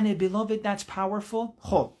 And a beloved that's powerful?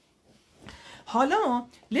 خب. حالا,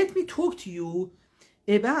 let me talk to you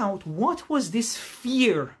about what was this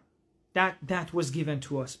fear that was given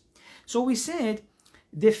to us. So we said,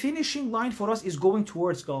 the finishing line for us is going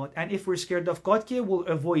towards God. And if we're scared of God, we'll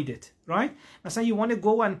avoid it, right? Masalan, you want to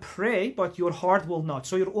go and pray, but your heart will not.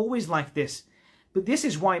 So you're always like this. But this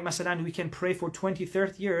is why, masalan, we can pray for 20,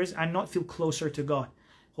 30 years and not feel closer to God.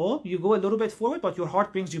 Oh, you go a little bit forward, but your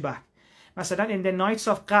heart brings you back. Masalan, in the nights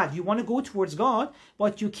of Qadr, you want to go towards God,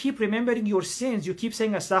 but you keep remembering your sins. You keep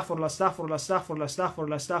saying, Astaghfirullah, Astaghfirullah, Astaghfirullah,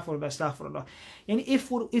 Astaghfirullah, Astaghfirullah, Astaghfirullah. And if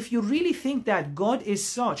you really think that God is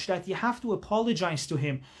such that you have to apologize to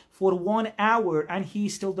Him for 1 hour and He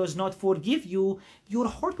still does not forgive you, your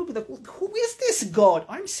heart will be like, who is this God?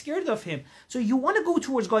 I'm scared of Him. So you want to go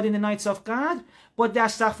towards God in the nights of Qadr, but the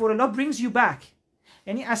Astaghfirullah brings you back.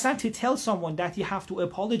 And asan, to tell someone that you have to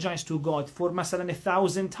apologize to God for masalan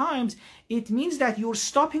 1,000 times, it means that you're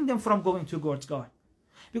stopping them from going towards God.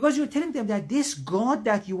 Because you're telling them that this God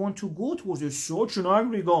that you want to go towards is such an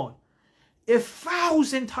angry God.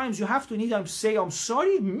 1,000 times you have to need him to say, I'm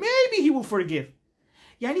sorry, maybe He will forgive.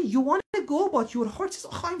 Yani, you want to go, but your heart says,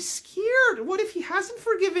 oh, I'm scared. What if He hasn't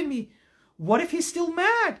forgiven me? What if He's still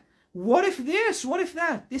mad? What if this? What if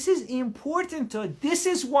that? This is important. This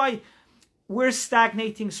is why we're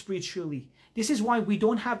stagnating spiritually. This is why we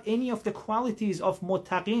don't have any of the qualities of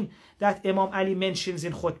muttaqin that Imam Ali mentions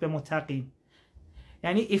in Khutbah Muttaqin.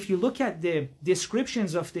 And if you look at the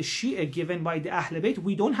descriptions of the Shia given by the Ahl Bayt,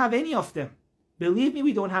 we don't have any of them. Believe me,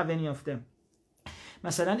 we don't have any of them.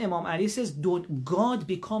 Masalan, Imam Ali says, God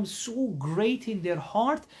becomes so great in their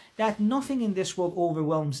heart that nothing in this world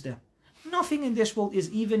overwhelms them. Nothing in this world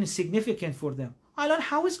is even significant for them.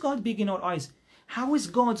 How is God big in our eyes? How is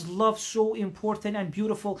God's love so important and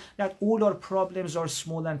beautiful that all our problems are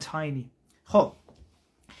small and tiny? What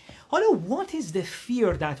is the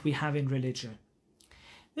fear that we have in religion?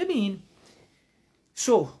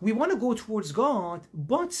 So we want to go towards God,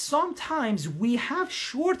 but sometimes we have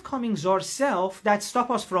shortcomings ourselves that stop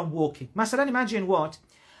us from walking. Masalan, imagine what?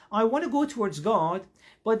 I want to go towards God,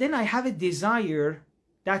 but then I have a desire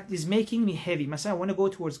that is making me heavy. Masalan, I want to go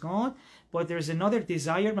towards God, but there's another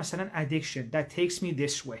desire, masalan, addiction, that takes me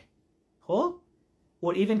this way. Or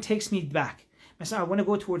even takes me back. Masalan, I want to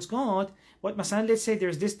go towards God, but masalan, let's say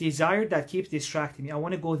there's this desire that keeps distracting me. I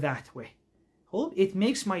want to go that way. It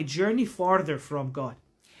makes my journey farther from God.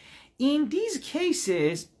 In these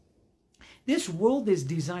cases, this world is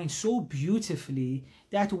designed so beautifully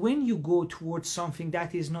that when you go towards something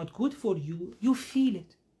that is not good for you, you feel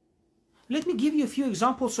it. Let me give you a few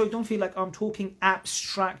examples so you don't feel like I'm talking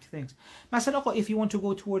abstract things. مثلا if you want to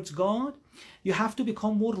go towards God, you have to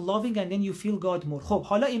become more loving and then you feel God more.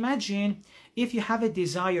 حالا imagine if you have a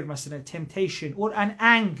desire, مثلا a temptation or an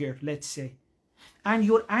anger, let's say, and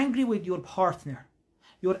you're angry with your partner.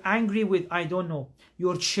 You're angry with, I don't know,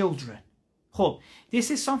 your children.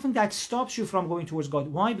 This is something that stops you from going towards God.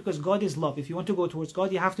 Why? Because God is love. If you want to go towards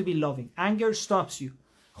God, you have to be loving. Anger stops you.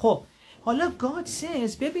 Allah, God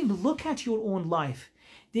says, baby, look at your own life.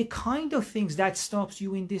 The kind of things that stops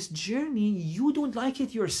you in this journey, you don't like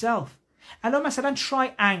it yourself. Allah, مثلا,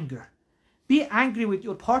 try anger. Be angry with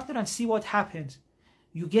your partner and see what happens.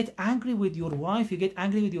 You get angry with your wife, you get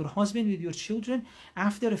angry with your husband, with your children.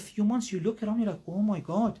 After a few months, you look around, you're like, oh my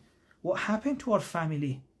God, what happened to our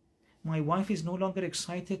family? My wife is no longer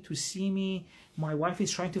excited to see me. My wife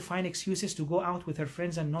is trying to find excuses to go out with her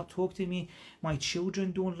friends and not talk to me. My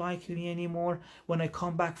children don't like me anymore. When I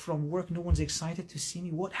come back from work, no one's excited to see me.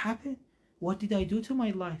 What happened? What did I do to my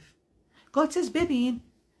life? God says, baby,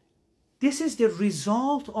 this is the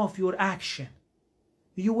result of your action.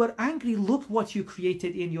 You were angry. Look what you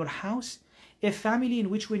created in your house. A family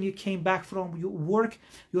in which when you came back from your work,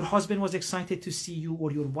 your husband was excited to see you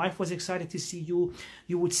or your wife was excited to see you.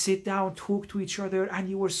 You would sit down, talk to each other, and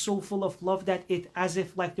you were so full of love that it as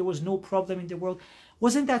if like there was no problem in the world.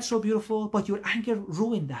 Wasn't that so beautiful? But your anger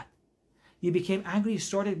ruined that. You became angry, you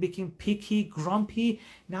started becoming picky, grumpy.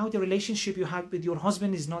 Now the relationship you had with your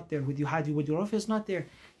husband is not there. With your wife is not there.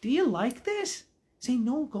 Do you like this? Say,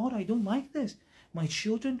 no, God, I don't like this. My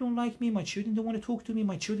children don't like me. My children don't want to talk to me.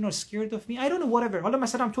 My children are scared of me. I don't know, whatever. Allah,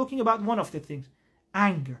 I'm talking about one of the things.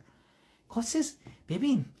 Anger. God says,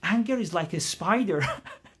 baby, anger is like a spider.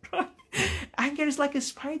 Right? Anger is like a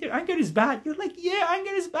spider. Anger is bad. You're like, yeah,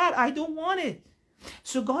 anger is bad. I don't want it.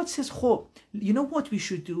 So God says, you know what we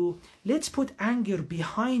should do? Let's put anger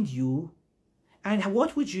behind you. And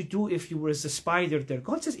what would you do if you were as a spider there?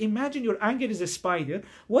 God says, imagine your anger is a spider.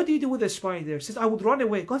 What do you do with a spider? Says, I would run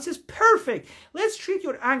away. God says, perfect. Let's treat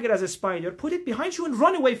your anger as a spider. Put it behind you and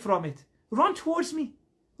run away from it. Run towards me.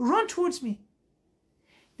 Run towards me.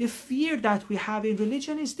 The fear that we have in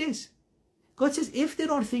religion is this. God says, if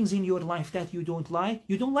there are things in your life that you don't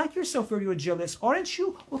like yourself or you're jealous, aren't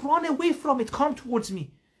you? Run away from it. Come towards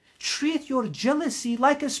me. Treat your jealousy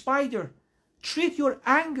like a spider. Treat your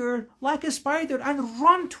anger like a spider and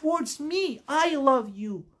run towards me. I love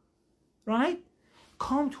you. Right?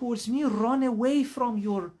 Come towards me. Run away from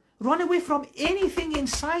anything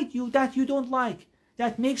inside you that you don't like,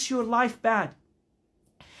 that makes your life bad.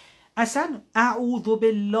 Asan, a'udhu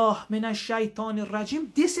billah minash shaitanir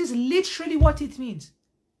rajim. This is literally what it means.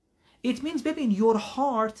 It means, baby, your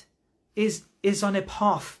heart is on a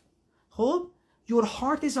path. Your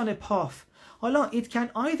heart is on a path. Allah, it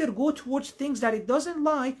can either go towards things that it doesn't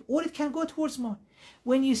like, or it can go towards more.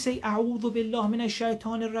 When you say, A'udhu billah minash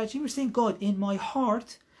shaitanir rajim, you're saying, God, in my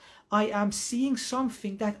heart, I am seeing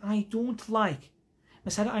something that I don't like.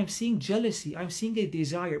 Mesela, I'm seeing jealousy, I'm seeing a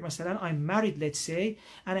desire. Mesela, I'm married, let's say,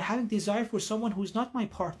 and I have a desire for someone who's not my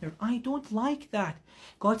partner. I don't like that.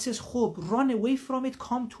 God says, run away from it,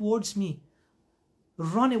 come towards me.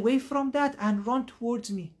 Run away from that and run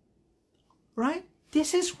towards me. Right?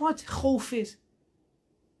 This is what khawf is.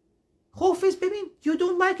 Khawf is, baby, you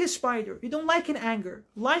don't like a spider. You don't like an anger.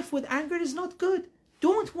 Life with anger is not good.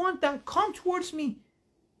 Don't want that. Come towards me.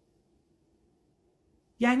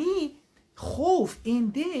 Yani, khawf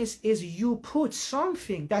in this is you put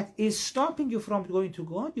something that is stopping you from going to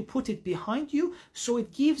God. You put it behind you, so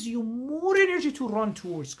it gives you more energy to run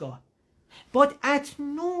towards God. But at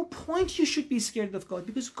no point you should be scared of God,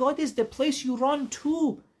 because God is the place you run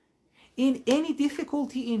to. In any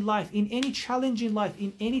difficulty in life, in any challenge in life,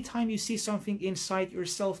 in any time you see something inside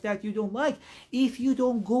yourself that you don't like, if you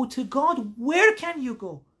don't go to God, where can you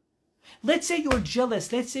go? Let's say you're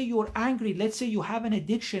jealous, let's say you're angry, let's say you have an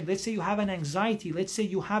addiction, let's say you have an anxiety, let's say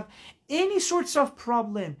you have any sorts of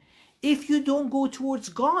problem. If you don't go towards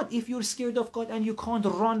God, if you're scared of God and you can't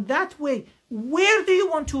run that way, where do you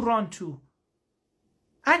want to run to?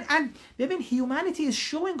 And maybe humanity is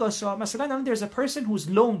showing us, there's a person who's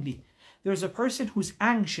lonely. There's a person who's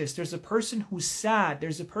anxious. There's a person who's sad.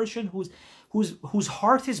 There's a person whose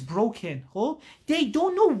heart is broken. They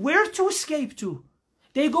don't know where to escape to.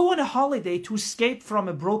 They go on a holiday to escape from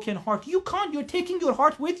a broken heart. You can't. You're taking your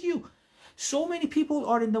heart with you. So many people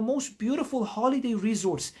are in the most beautiful holiday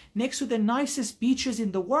resorts next to the nicest beaches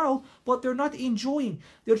in the world, but they're not enjoying.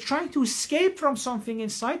 They're trying to escape from something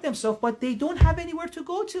inside themselves, but they don't have anywhere to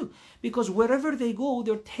go to, because wherever they go,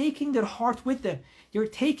 they're taking their heart with them. They're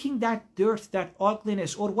taking that dirt, that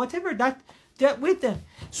ugliness, or whatever that with them.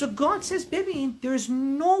 So God says, baby, there's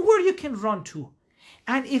nowhere you can run to.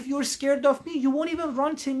 And if you're scared of me, you won't even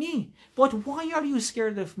run to me. But why are you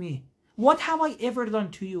scared of me? What have I ever done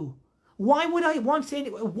to you? Why would I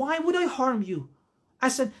why would I harm you? I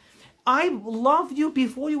said, I loved you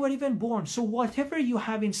before you were even born. So whatever you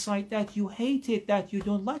have inside that you hate it, that you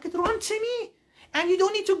don't like it, run to me. And you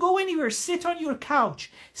don't need to go anywhere. Sit on your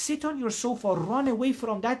couch. Sit on your sofa. Run away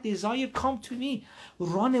from that desire. Come to me.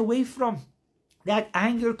 Run away from that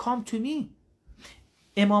anger. Come to me.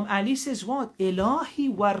 Imam Ali says what?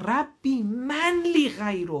 Ilahi wa Rabbi man li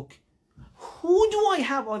ghayruk. Who do I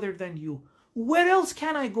have other than you? Where else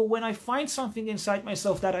can I go when I find something inside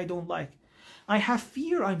myself that I don't like? I have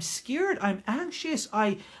fear, I'm scared, I'm anxious,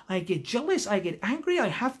 I get jealous, I get angry, I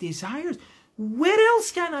have desires. Where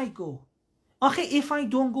else can I go? Okay, if I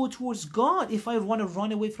don't go towards God, if I want to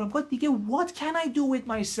run away from God, what can I do with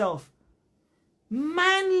myself?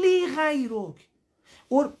 Man li ghayruk.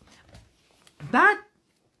 Or that,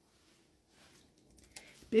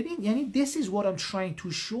 baby, this is what I'm trying to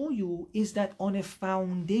show you, is that on a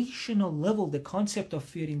foundational level, the concept of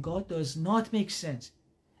fearing God does not make sense.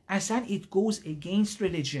 As and it goes against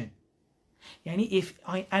religion.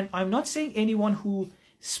 And I'm not saying anyone who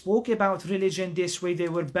spoke about religion this way, they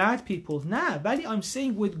were bad people. Nah, but I'm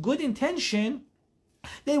saying with good intention,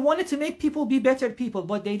 they wanted to make people be better people,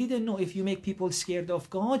 but they didn't know if you make people scared of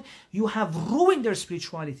God, you have ruined their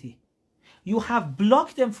spirituality. You have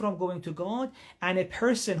blocked them from going to God, and a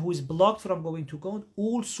person who is blocked from going to God,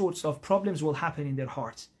 all sorts of problems will happen in their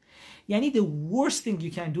hearts. The worst thing you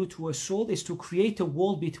can do to a soul is to create a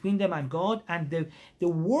wall between them and God, and the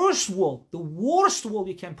worst wall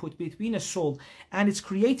you can put between a soul and its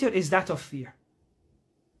creator is that of fear.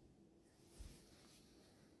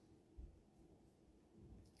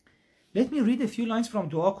 Let me read a few lines from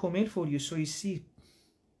Dua Kumail for you so you see.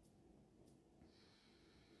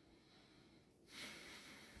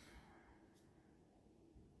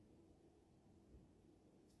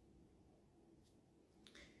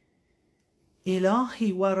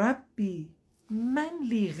 إلهي وربي من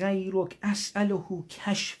لي غيرك أسأله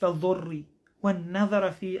كشف ضري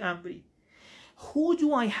والنظر في أمري. Who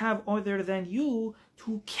do I have other than you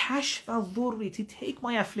to كشف ضري, to take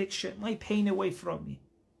my affliction, my pain away from me?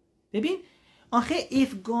 ببین,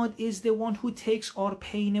 if God is the one who takes our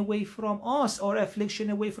pain away from us, our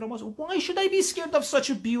affliction away from us, why should I be scared of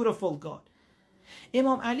such a beautiful God?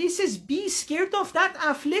 Imam Ali says, be scared of that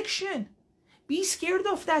affliction. Be scared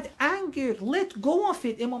of that anger. Let go of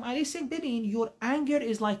it. Imam Ali said, baby, your anger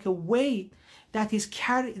is like a weight that is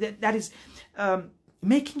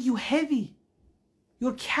making you heavy.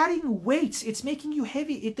 You're carrying weights. It's making you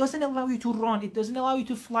heavy. It doesn't allow you to run. It doesn't allow you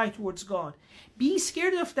to fly towards God. Be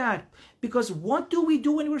scared of that. Because what do we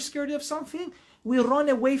do when we're scared of something? We run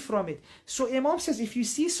away from it. So Imam says, if you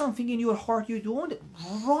see something in your heart you don't,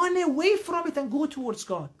 run away from it and go towards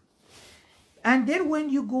God. And then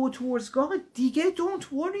when you go towards God,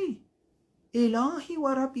 don't worry. Ilahi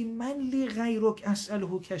wa Rabbi man li ghayruk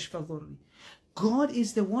as'aluhu kashfa dhurri. God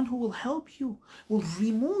is the one who will help you, will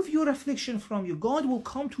remove your affliction from you. God will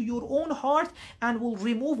come to your own heart and will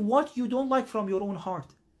remove what you don't like from your own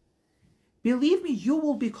heart. Believe me, you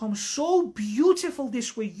will become so beautiful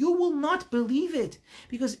this way. You will not believe it.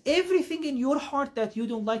 Because everything in your heart that you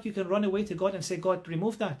don't like, you can run away to God and say, God,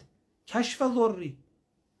 remove that. Kashfa dhurri.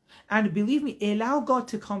 And believe me, allow God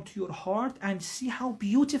to come to your heart and see how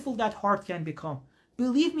beautiful that heart can become.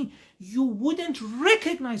 Believe me, you wouldn't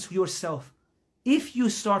recognize yourself if you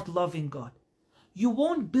start loving God. You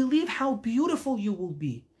won't believe how beautiful you will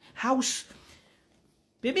be.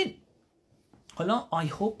 Baby, I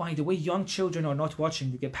hope, by the way, young children are not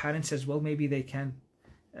watching. The parents as well, maybe they can.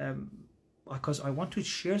 Because I want to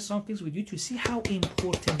share some things with you to see how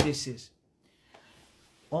important this is.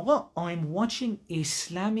 I'm watching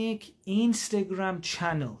Islamic Instagram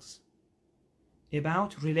channels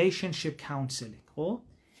about relationship counseling.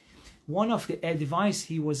 One of the advice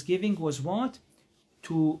he was giving was what?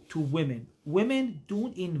 To women. Women,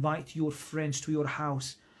 don't invite your friends to your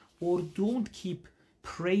house, or don't keep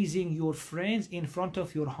praising your friends in front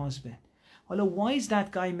of your husband. Why is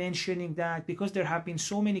that guy mentioning that? Because there have been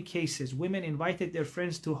so many cases. Women invited their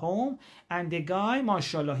friends to home, and the guy,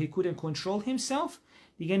 mashallah, he couldn't control himself.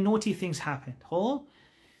 Again, naughty things happened.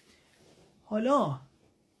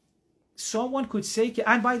 someone could say,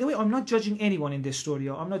 and by the way, I'm not judging anyone in this story.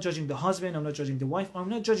 I'm not judging the husband, I'm not judging the wife, I'm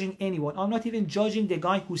not judging anyone. I'm not even judging the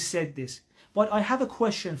guy who said this. But I have a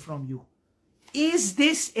question from you. Is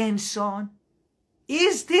this insan?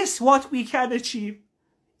 Is this what we can achieve?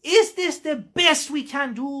 Is this the best we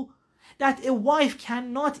can do? That a wife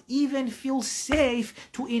cannot even feel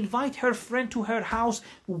safe to invite her friend to her house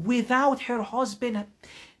without her husband,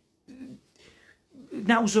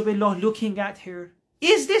 na'uzubillah, looking at her.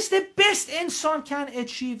 Is this the best insan can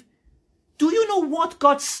achieve? Do you know what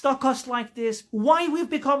got stuck us like this? Why we've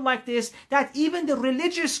become like this? That even the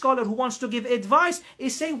religious scholar who wants to give advice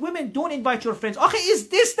is saying, women, don't invite your friends. Okay, is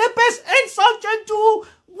this the best insan can do?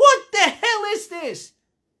 What the hell is this?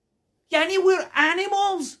 Yani, we're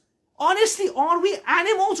animals. Honestly, are we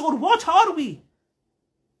animals or what are we?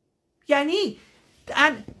 Yani,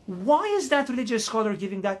 and why is that religious scholar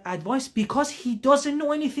giving that advice? Because he doesn't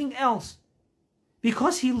know anything else.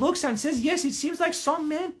 Because he looks and says, yes, it seems like some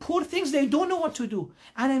men, poor things, they don't know what to do.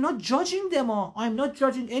 And I'm not judging them all. I'm not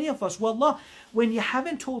judging any of us. Wallah, when you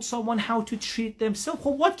haven't told someone how to treat themselves,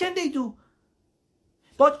 well, what can they do?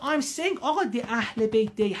 But I'm saying, the Ahl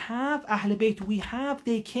Bayt they have, Ahl Bayt we have,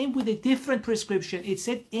 they came with a different prescription. It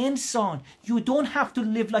said, insan, you don't have to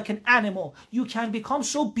live like an animal. You can become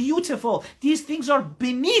so beautiful. These things are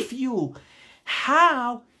beneath you.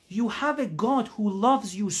 How? You have a God who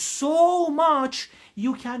loves you so much,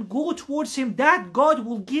 you can go towards him. That God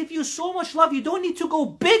will give you so much love. You don't need to go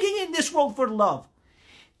begging in this world for love.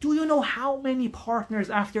 Do you know how many partners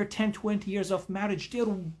after 10, 20 years of marriage, they're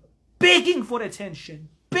begging for attention,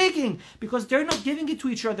 begging, because they're not giving it to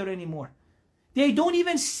each other anymore. They don't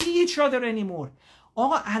even see each other anymore.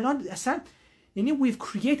 We've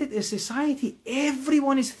created a society,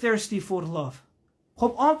 everyone is thirsty for love.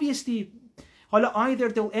 Obviously, either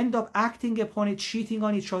they'll end up acting upon it, cheating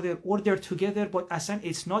on each other, or they're together, but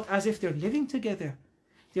it's not as if they're living together.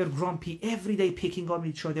 They're grumpy, every day picking on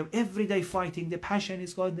each other, every day fighting, the passion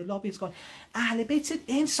is gone, the love is gone. Ahl Bayt said,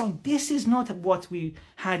 insan, this is not what we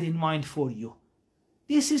had in mind for you.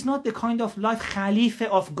 This is not the kind of life Khalifa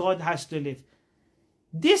of God has to live.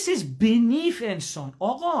 This is beneath insan.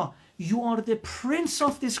 You are the prince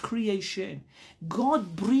of this creation.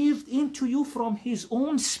 God breathed into you from his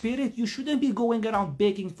own spirit. You shouldn't be going around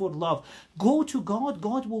begging for love. Go to God.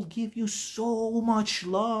 God will give you so much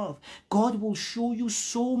love. God will show you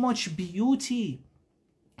so much beauty.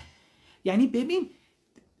 Yani, baby,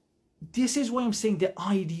 this is why I'm saying the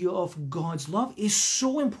idea of God's love is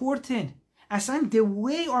so important. Asan, the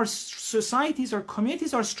way our societies, our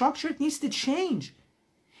communities are structured needs to change.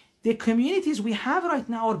 The communities we have right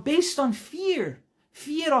now are based on fear.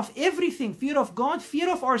 Fear of everything. Fear of God, fear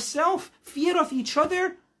of ourselves, fear of each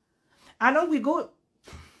other. And then we go,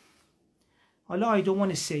 Allah, I don't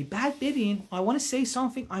want to say bad, baby. I want to say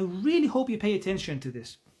something. I really hope you pay attention to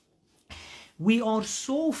this. We are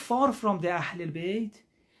so far from the Ahl Bayt.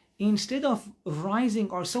 Instead of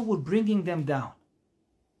rising ourselves, we're bringing them down.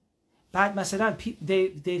 But masalan,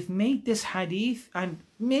 they've made this hadith and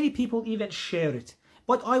many people even share it.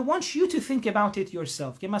 But I want you to think about it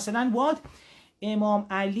yourself. Masalan, what? Imam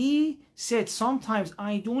Ali said, sometimes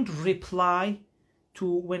I don't reply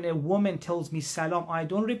to when a woman tells me salam. I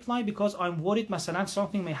don't reply because I'm worried, masalan,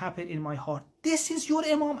 something may happen in my heart. This is your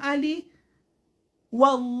Imam Ali?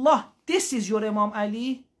 Wallah, this is your Imam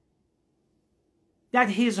Ali? That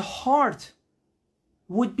his heart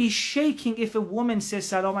would be shaking if a woman says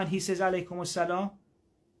salam and he says alaykum salam.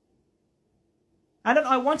 And then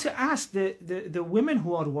I want to ask the women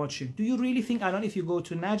who are watching, do you really think, I don't know, if you go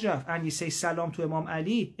to Najaf and you say salam to Imam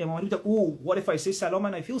Ali, Imam Ali, oh, what if I say salam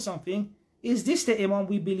and I feel something? Is this the Imam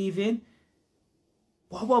we believe in?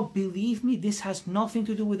 Baba, believe me, this has nothing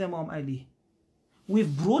to do with Imam Ali.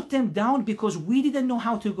 We've brought them down because we didn't know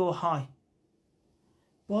how to go high.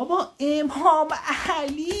 Baba, Imam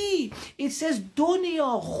Ali, it says,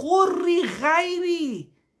 Dunya khurri ghairi.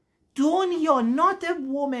 Dunya, not a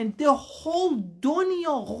woman, the whole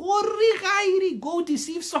dunya, khurri ghairi. Go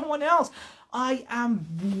deceive someone else. I am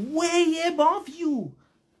way above you.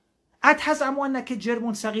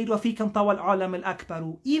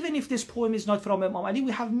 Even if this poem is not from Imam Ali,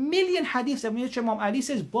 we have million hadiths in which Imam Ali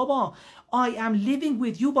says, Baba, I am living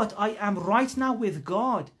with you, but I am right now with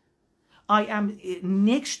God. I am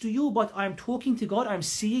next to you, but I'm talking to God. I'm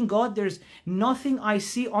seeing God. There's nothing I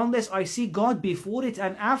see unless I see God before it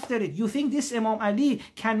and after it. You think this Imam Ali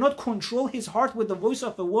cannot control his heart with the voice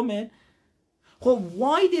of a woman? Well,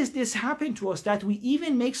 why does this happen to us, that we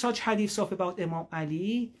even make such hadiths of about Imam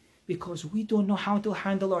Ali? Because we don't know how to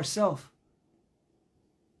handle ourselves.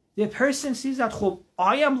 The person sees that,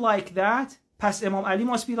 I am like that. Past Imam Ali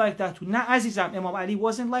must be like that too. Nah, Azizam, Imam Ali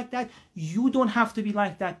wasn't like that. You don't have to be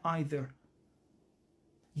like that either.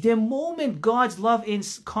 The moment God's love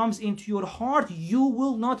comes into your heart, you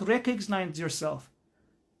will not recognize yourself.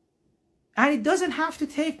 And it doesn't have to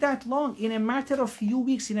take that long. In a matter of few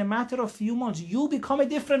weeks, in a matter of few months, you become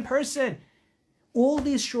a different person. All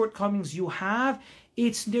these shortcomings you have,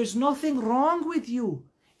 there's nothing wrong with you.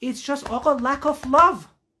 It's just a lack of love.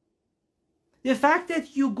 The fact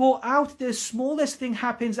that you go out, the smallest thing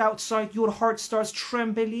happens outside, your heart starts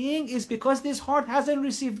trembling, is because this heart hasn't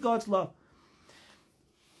received God's love.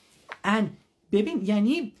 And ببین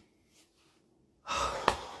یعنی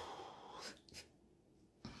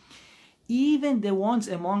even the ones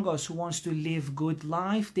among us who wants to live good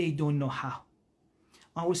life, they don't know how.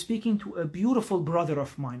 I was speaking to a beautiful brother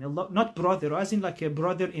of mine, not brother, as in like a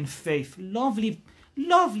brother in faith,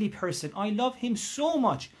 lovely person. I love him so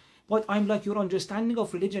much. But I'm like, your understanding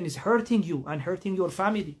of religion is hurting you and hurting your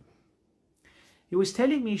family. He was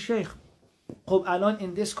telling me, Sheikh, Alan,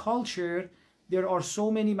 in this culture, there are so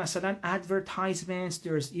many, masalan, advertisements,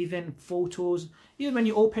 there's even photos. Even when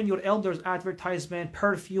you open your elders' advertisement,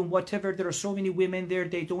 perfume, whatever, there are so many women there,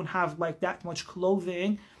 they don't have like that much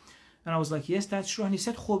clothing. And I was like, yes, that's true. And he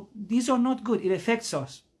said, these are not good, it affects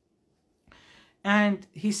us. And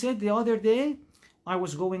he said the other day, I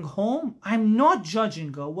was going home. I'm not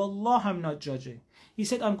judging, wallah, I'm not judging. He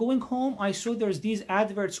said, I'm going home. I saw there's these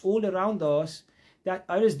adverts all around us that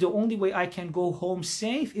is the only way I can go home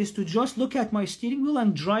safe is to just look at my steering wheel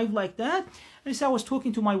and drive like that. And he said, I was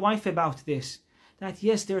talking to my wife about this. That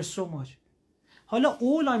yes, there's so much. Hala,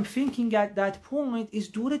 all I'm thinking at that point is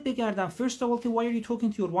duret begardam. First of all, why are you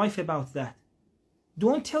talking to your wife about that?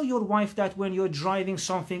 Don't tell your wife that when you're driving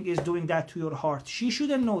something is doing that to your heart. She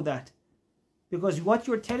shouldn't know that. Because what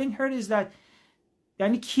you're telling her is that,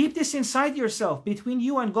 and keep this inside yourself, between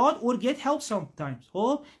you and God, or get help sometimes.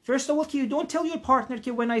 Oh, first of all, you don't tell your partner,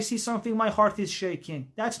 when I see something, my heart is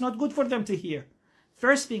shaking. That's not good for them to hear.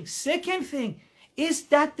 First thing. Second thing, is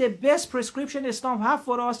that the best prescription Islam have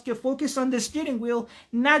for us? Focus on the steering wheel,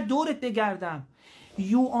 not duret begardam.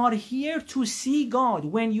 You are here to see God.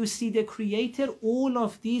 When you see the Creator, all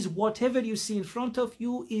of these, whatever you see in front of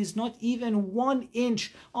you, is not even 1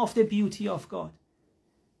 inch of the beauty of God.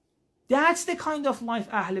 That's the kind of life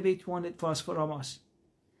Ahl Bayt wanted for us, from us.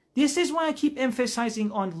 This is why I keep emphasizing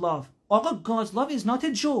on love. God's love is not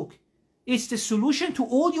a joke. It's the solution to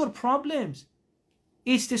all your problems.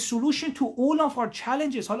 It's the solution to all of our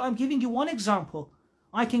challenges. I'm giving you one example.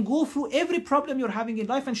 I can go through every problem you're having in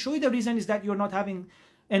life and show you the reason is that you're not having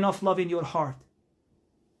enough love in your heart.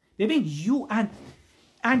 Maybe you, and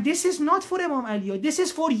this is not for Imam Ali, this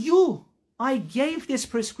is for you. I gave this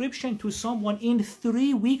prescription to someone, in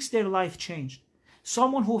 3 weeks their life changed.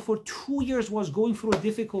 Someone who for 2 years was going through a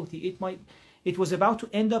difficulty, it was about to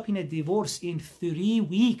end up in a divorce. In 3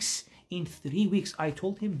 weeks, I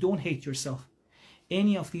told him, don't hate yourself.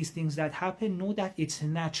 Any of these things that happen, know that it's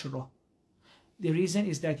natural. The reason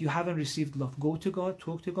is that you haven't received love. Go to God,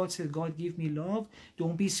 talk to God, say, God, give me love.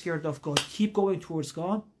 Don't be scared of God. Keep going towards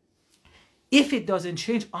God. If it doesn't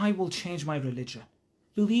change, I will change my religion.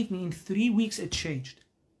 Believe me, in 3 weeks it changed.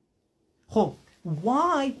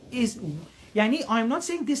 Why is... I'm not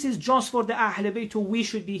saying this is just for the Ahl Bayt, we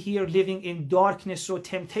should be here living in darkness or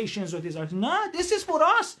temptations or desires. No, this is for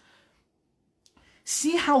us.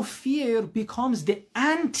 See how fear becomes the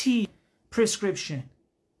anti-prescription.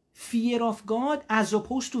 Fear of God, as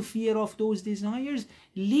opposed to fear of those desires,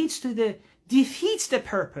 defeats the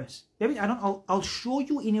purpose. I'll show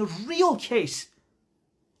you in a real case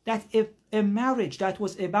that a marriage that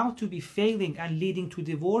was about to be failing and leading to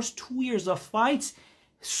divorce, 2 years of fights,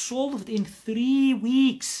 solved in 3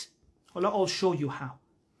 weeks. I'll show you how.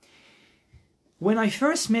 When I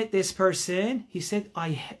first met this person, he said,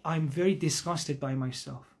 I'm very disgusted by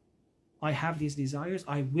myself. I have these desires.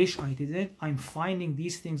 I wish I didn't. I'm finding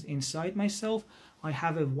these things inside myself. I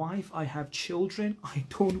have a wife. I have children. I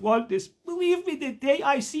don't want this. Believe me, the day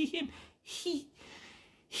I see him, he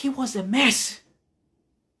was a mess.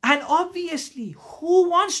 And obviously, who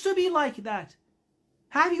wants to be like that?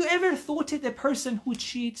 Have you ever thought that the person who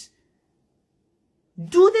cheats,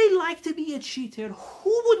 do they like to be a cheater?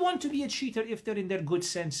 Who would want to be a cheater if they're in their good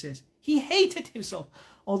senses? He hated himself,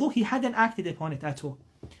 although he hadn't acted upon it at all.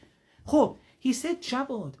 He said,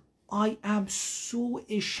 Jabad, I am so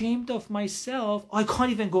ashamed of myself, I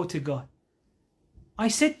can't even go to God. I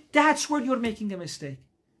said, that's where you're making a mistake.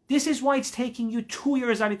 This is why it's taking you 2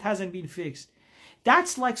 years and it hasn't been fixed.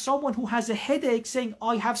 That's like someone who has a headache saying,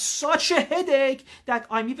 I have such a headache that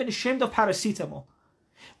I'm even ashamed of paracetamol.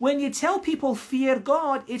 When you tell people fear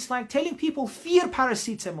God, it's like telling people fear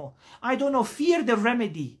paracetamol. I don't know, fear the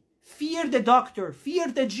remedy, fear the doctor, fear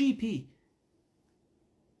the GP.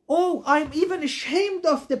 Oh, I'm even ashamed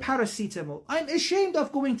of the paracetamol. I'm ashamed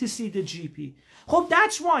of going to see the GP. Oh,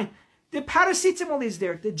 that's why the paracetamol is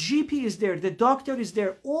there, the GP is there, the doctor is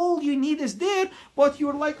there. All you need is there, but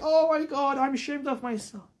you're like, oh my God, I'm ashamed of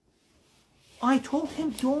myself. I told him,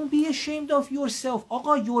 don't be ashamed of yourself.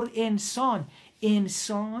 Oh, you're insan.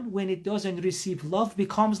 Insan, when it doesn't receive love,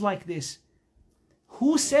 becomes like this.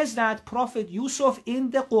 Who says that? Prophet Yusuf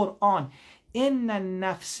in the Quran. إِنَّ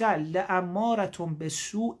النَّفْسَ لَأَمَّارَةٌ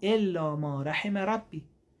بِالسُّوءِ إِلَّا مَا رَحِمَ رَبِّي.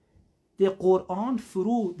 The Quran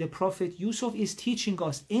through the Prophet Yusuf is teaching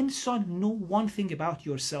us, insan, know one thing about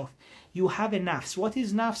yourself. You have a nafs. What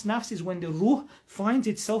is nafs? Nafs is when the ruh finds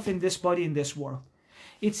itself in this body, in this world.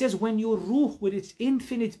 It says when your ruh, with its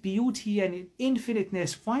infinite beauty and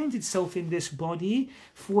infiniteness, finds itself in this body,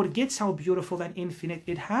 forgets how beautiful and infinite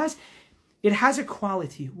it has a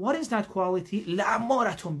quality. What is that quality?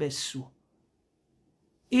 لَأَمَّارَةٌ بِالسُّوءِ.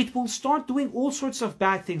 It will start doing all sorts of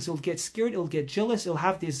bad things. It'll get scared, it'll get jealous, it'll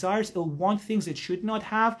have desires, it'll want things it should not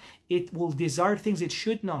have, it will desire things it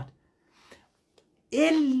should not.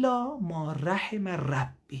 إِلَّا مَا رَحِمَ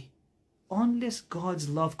رَبِّي. Unless God's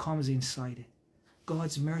love comes inside it.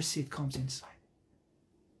 God's mercy comes inside.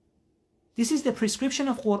 This is the prescription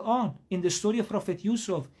of Quran in the story of Prophet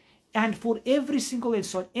Yusuf. And for every single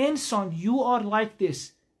insan, you are like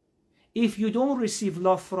this. If you don't receive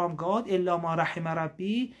love from God, إِلَّا مَا رَحِمَ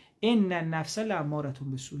رَبِّي إِنَّ النَّفْسَ لَأَمَّارَةٌ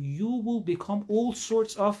بِالسُّوءِ, you will become all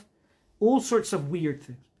sorts of weird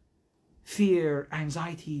things. Fear,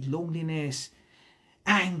 anxiety, loneliness,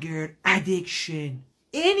 anger, addiction,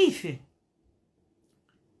 anything.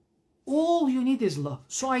 All you need is love.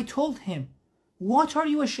 So I told him, what are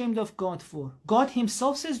you ashamed of God for? God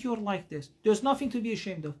himself says you're like this. There's nothing to be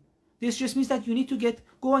ashamed of. This just means that you need to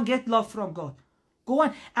go and get love from God. Go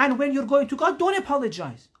on. And when you're going to God, don't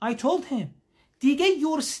apologize. I told him,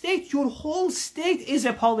 your whole state is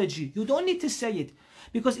apology. You don't need to say it.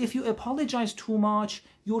 Because if you apologize too much,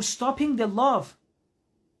 you're stopping the love.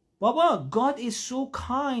 Baba, God is so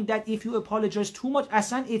kind that if you apologize too much,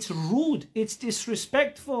 Asan, it's rude. It's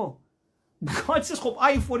disrespectful. God says,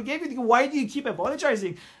 I forgave you. Why do you keep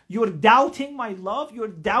apologizing? You're doubting my love. You're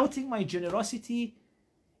doubting my generosity.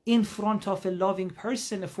 In front of a loving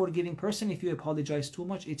person, a forgiving person, if you apologize too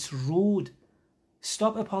much, it's rude.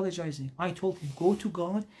 Stop apologizing. I told him, go to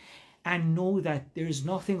God and know that there is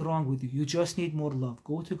nothing wrong with you. You just need more love.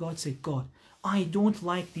 Go to God, say, God, I don't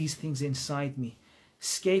like these things inside me.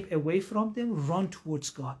 Escape away from them, run towards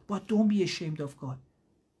God. But don't be ashamed of God.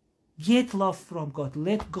 Get love from God.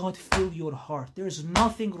 Let God fill your heart. There's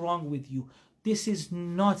nothing wrong with you. This is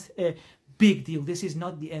not a big deal. This is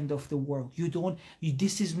not the end of the world.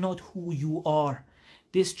 This is not who you are.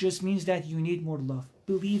 This just means that you need more love.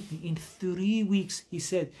 Believe me, in 3 weeks, he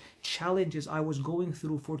said, challenges I was going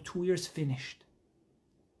through for 2 years finished.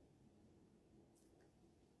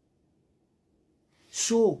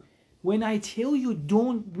 So, when I tell you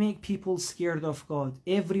don't make people scared of God,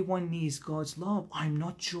 everyone needs God's love, I'm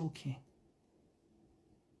not joking.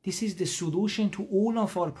 This is the solution to all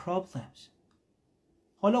of our problems.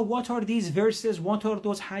 Hala, what are these verses? What are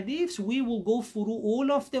those hadiths? We will go through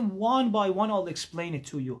all of them one by one. I'll explain it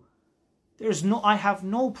to you. I have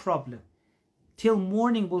no problem. Till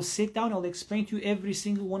morning, we'll sit down. I'll explain to you every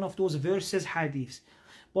single one of those verses, hadiths.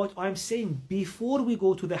 But I'm saying, before we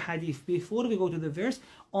go to the hadith, before we go to the verse,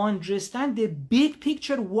 understand the big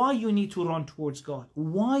picture, why you need to run towards God,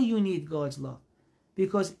 why you need God's love.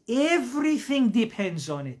 Because everything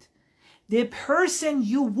depends on it. The person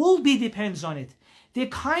you will be depends on it. The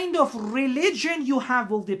kind of religion you have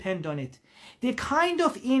will depend on it. The kind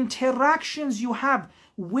of interactions you have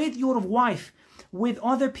with your wife, with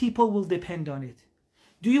other people will depend on it.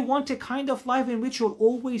 Do you want a kind of life in which you're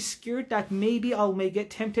always scared that maybe I may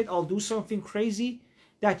get tempted, I'll do something crazy,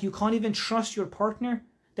 that you can't even trust your partner,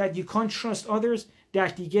 that you can't trust others,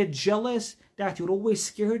 that you get jealous, that you're always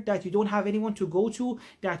scared, that you don't have anyone to go to,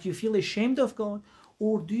 that you feel ashamed of God?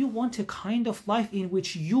 Or do you want a kind of life in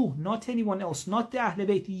which you, not anyone else, not the Ahl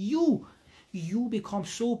Bayt, you become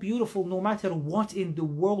so beautiful no matter what in the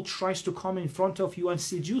world tries to come in front of you and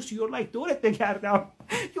seduce you? You're like, don't let the guard down.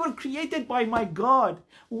 You're created by my God.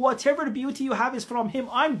 Whatever beauty you have is from Him.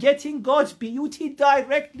 I'm getting God's beauty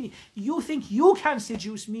directly. You think you can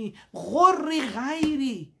seduce me? Ghurri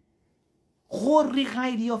ghairi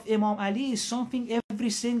of Imam Ali is something every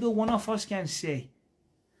single one of us can say.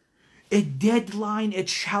 a deadline, a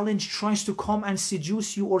challenge tries to come and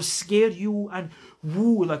seduce you or scare you and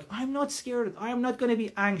woo, like, I'm not scared, I am not going to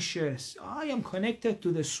be anxious, I am connected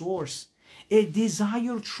to the source. A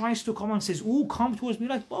desire tries to come and says, oh, come towards me,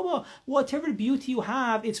 like, Baba, whatever beauty you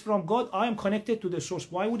have, it's from God, I am connected to the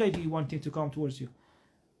source, why would I be wanting to come towards you?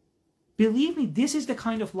 Believe me, this is the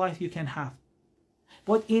kind of life you can have.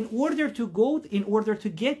 But in order to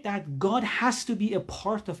get that, God has to be a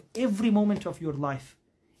part of every moment of your life.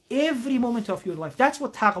 Every moment of your life. That's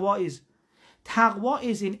what taqwa is. Taqwa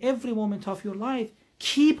is in every moment of your life.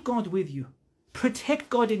 Keep God with you. Protect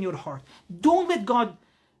God in your heart. Don't let God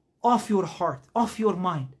off your heart, off your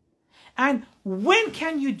mind. And when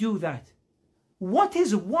can you do that? What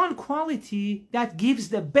is one quality that gives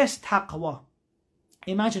the best taqwa?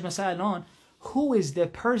 Imagine, masalan, who is the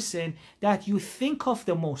person that you think of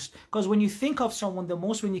the most? Because when you think of someone the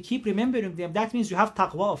most, when you keep remembering them, that means you have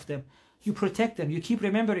taqwa of them. You protect them. You keep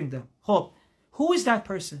remembering them. Who is that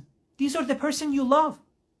person? These are the person you love.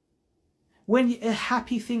 When a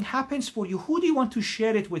happy thing happens for you, who do you want to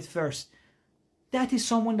share it with first? That is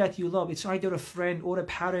someone that you love. It's either a friend or a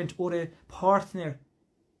parent or a partner.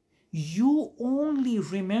 You only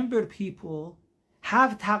remember people,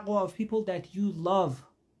 have taqwa of people that you love.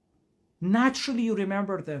 Naturally you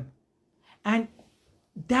remember them. And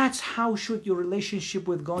that's how should your relationship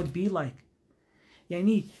with God be like.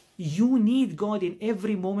 You need God in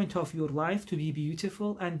every moment of your life to be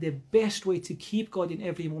beautiful, and the best way to keep God in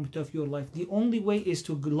every moment of your life, the only way is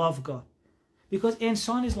to love God. Because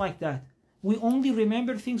insan is like that. We only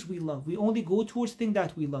remember things we love. We only go towards things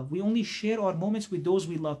that we love. We only share our moments with those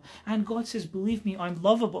we love. And God says, believe me, I'm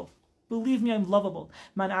lovable. Believe me, I'm lovable.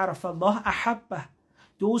 Man arafa Allah ahabbah.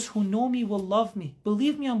 Those who know me will love me.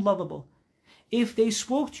 Believe me, I'm lovable. If they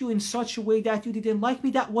spoke to you in such a way that you didn't like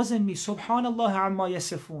me, that wasn't me. Subhanallah amma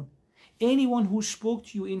yasifun. Anyone who spoke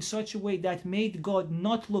to you in such a way that made God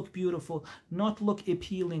not look beautiful, not look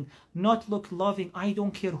appealing, not look loving, I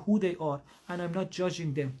don't care who they are, and I'm not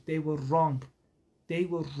judging them. They were wrong. They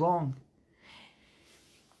were wrong.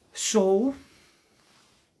 So,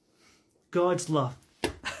 God's love.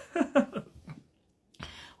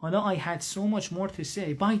 Although I had so much more to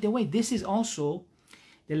say. By the way, this is also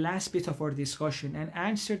the last bit of our discussion, an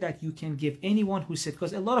answer that you can give anyone who said,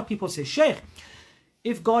 because a lot of people say, Sheikh,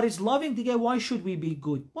 if God is loving, why should we be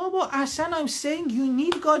good? Well, Asan, I'm saying you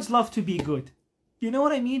need God's love to be good. You know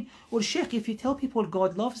what I mean? Or Sheikh, if you tell people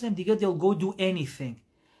God loves them, they'll go do anything.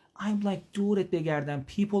 I'm like, duret begardam.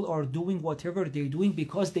 People are doing whatever they're doing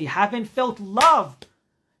because they haven't felt love.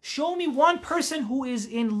 Show me one person who is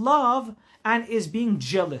in love and is being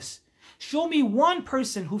jealous. Show me one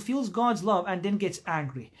person who feels God's love and then gets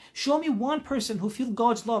angry. Show me one person who feels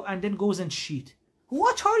God's love and then goes and cheat.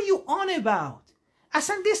 What are you on about?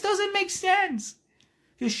 Asan, this doesn't make sense.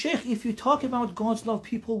 Sheikh, if you talk about God's love,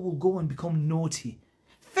 people will go and become naughty.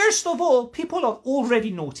 First of all, people are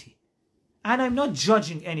already naughty. And I'm not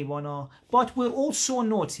judging anyone, but we're all so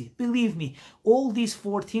naughty. Believe me, all these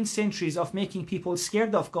 14 centuries of making people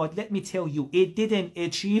scared of God, let me tell you, it didn't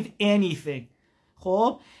achieve anything.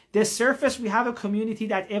 The surface, we have a community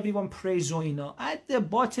that everyone prays Zoina. At the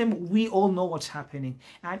bottom, we all know what's happening.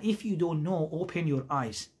 And if you don't know, open your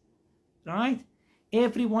eyes. Right?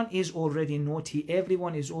 Everyone is already naughty.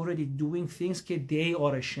 Everyone is already doing things that they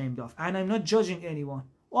are ashamed of. And I'm not judging anyone.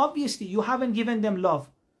 Obviously, you haven't given them love.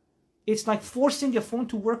 It's like forcing a phone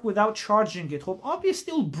to work without charging it.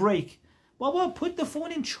 Obviously, it'll break. Baba, put the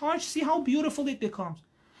phone in charge. See how beautiful it becomes.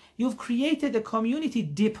 You've created a community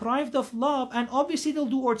deprived of love, and obviously they'll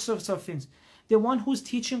do all sorts of things. The one who's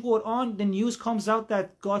teaching Quran, the news comes out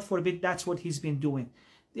that, God forbid, that's what he's been doing.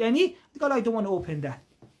 God, I don't want to open that.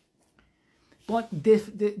 But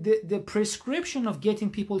the prescription of getting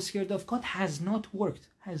people scared of God has not worked.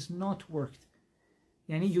 Has not worked.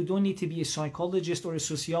 You don't need to be a psychologist or a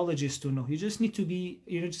sociologist to know. You just need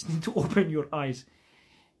to open your eyes.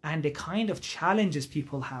 And the kind of challenges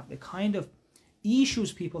people have, the kind of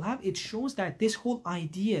issues people have, it shows that this whole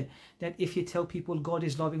idea that if you tell people God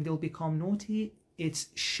is loving, they'll become naughty, it's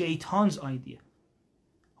Shaitan's idea.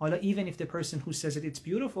 Even if the person who says it's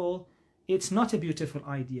beautiful, it's not a beautiful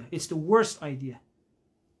idea. It's the worst idea.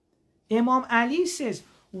 Imam Ali says,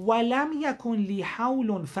 وَلَمْ يَكُنْ لِي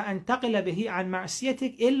حَوْلٌ فَأَنْتَقِلَ بِهِ عَنْ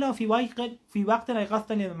مَعْصِيَتِكَ إِلَّا فِي وَقْتٍ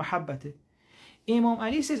أَيْغَثَّنِي مَحَبَّتِكَ. Imam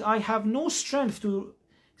Ali says, I have no strength to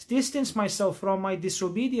distance myself from my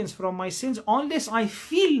disobedience, from my sins, unless I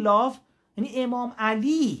feel love. And Imam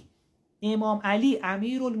Ali,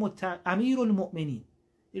 Amirul Mu'mineen,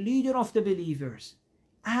 the leader of the believers,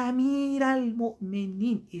 Amir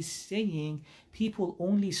al-Mu'mineen is saying people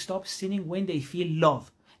only stop sinning when they feel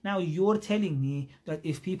love. Now you're telling me that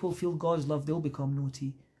if people feel God's love, they'll become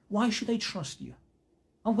naughty. Why should I trust you?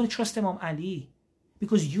 I'm going to trust Imam Ali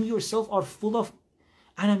because you yourself are full of,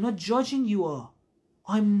 and I'm not judging you.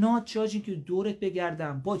 I'm not judging you. دورت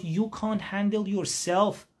بگردم. But you can't handle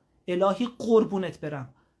yourself. الهی قربونت برم.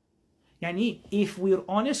 Yani, if we're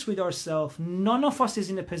honest with ourselves, none of us is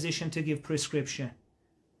in a position to give prescription.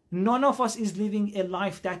 None of us is living a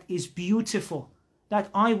life that is beautiful, that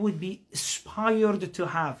I would be inspired to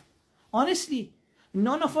have. Honestly,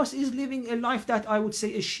 none of us is living a life that I would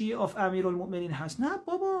say a Shia of Amir al-Mu'minin has. Nah,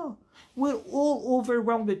 Baba. We're all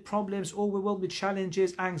overwhelmed with problems, overwhelmed with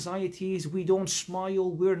challenges, anxieties. We don't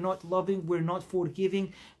smile. We're not loving. We're not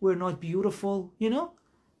forgiving. We're not beautiful. You know?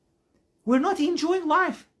 We're not enjoying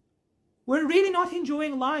life. We're really not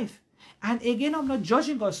enjoying life. And again, I'm not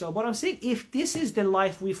judging ourselves, but I'm saying if this is the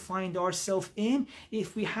life we find ourselves in,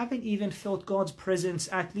 if we haven't even felt God's presence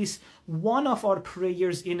at least one of our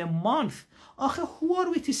prayers in a month, who are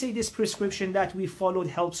we to say this prescription that we followed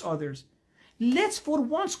helps others? Let's for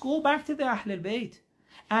once go back to the Ahl al-Bayt.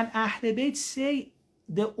 And Ahl al-Bayt say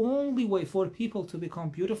the only way for people to become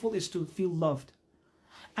beautiful is to feel loved.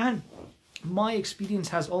 And my experience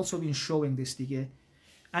has also been showing this, dige.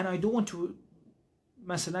 And I don't want to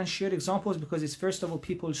share examples because it's first of all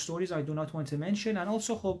people's stories I do not want to mention, and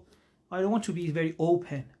also I don't want to be very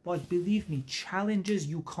open, but believe me, challenges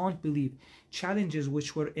you can't believe, challenges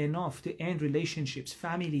which were enough to end relationships,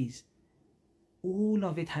 families, all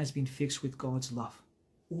of it has been fixed with God's love.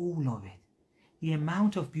 All of it. The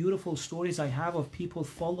amount of beautiful stories I have of people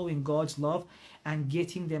following God's love and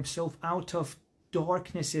getting themselves out of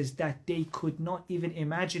darknesses that they could not even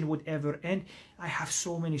imagine would ever end. I have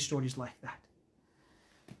so many stories like that.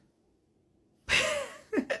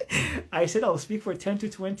 I said I'll speak for 10 to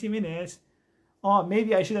 20 minutes. Oh,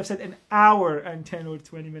 maybe I should have said an hour and 10 or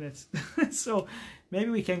 20 minutes. So maybe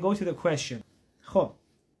we can go to the question.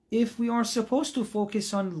 If we are supposed to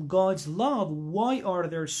focus on God's love, why are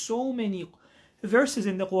there so many verses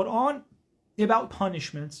in the Quran about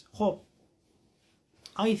punishments?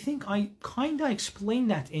 I think I kind of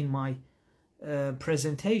explained that in my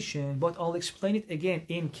presentation, but I'll explain it again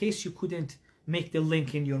in case you couldn't make the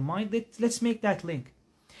link in your mind. Let's make that link.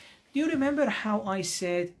 Do you remember how I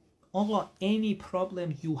said, Allah, any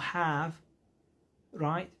problem you have,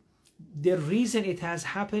 right? The reason it has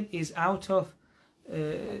happened is out of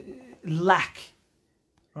lack,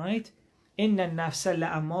 right? إِنَّ النَّفْسَ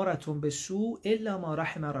لَأَمَّارَةٌ بِالسُّوءِ إِلَّا مَا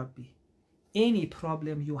رَحِمَ رَبِّي. Any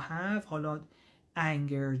problem you have, حالا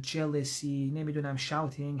anger, jealousy, نمیدونم,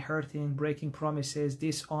 shouting, hurting, breaking promises,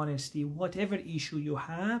 dishonesty, whatever issue you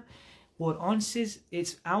have, Quran says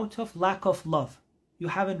it's out of lack of love. You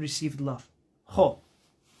haven't received love.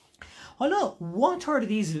 What are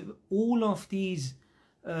these, all of these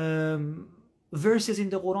verses in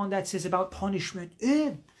the Quran that says about punishment?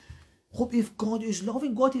 If God is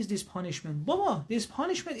loving, what is this punishment? Baba, this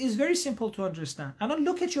punishment is very simple to understand. And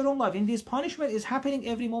look at your own life. And this punishment is happening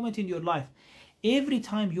every moment in your life. Every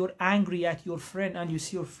time you're angry at your friend and you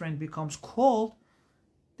see your friend becomes cold,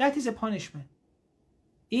 that is a punishment.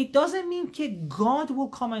 It doesn't mean that God will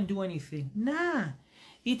come and do anything. Nah.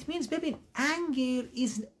 It means, baby, anger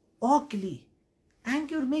is ugly.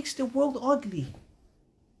 Anger makes the world ugly.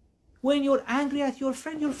 When you're angry at your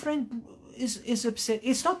friend is upset.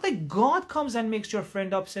 It's not like God comes and makes your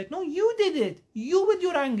friend upset. No, you did it. You with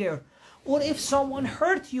your anger. Or if someone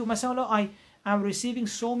hurt you, mashallah, I am receiving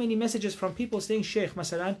so many messages from people saying, Sheikh,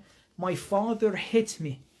 masalan, my father hit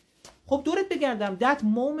me. دورت بگردم, that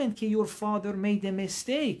moment that your father made a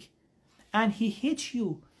mistake and he hit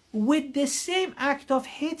you, with the same act of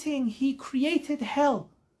hitting, he created hell.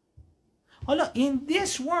 In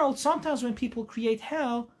this world, sometimes when people create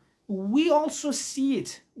hell, we also see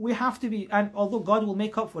it. We have to be, and although God will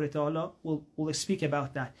make up for it, Allah will speak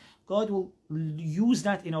about that. God will use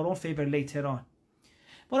that in our own favor later on.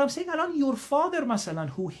 But I'm saying, your father, masalan,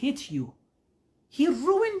 who hit you, he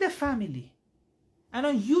ruined the family.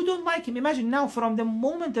 And you don't like him. Imagine now, from the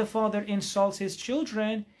moment the father insults his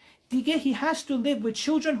children, he has to live with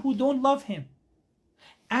children who don't love him.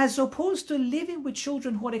 As opposed to living with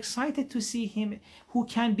children who are excited to see him, who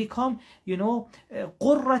can become,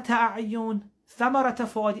 قُرَّةَ أَعْيُنٍ ثَمَرَةَ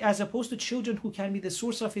فُؤَادٍ, as opposed to children who can be the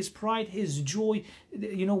source of his pride, his joy.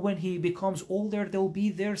 When he becomes older, they'll be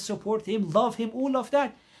there, support him, love him, all of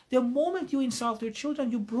that. The moment you insult your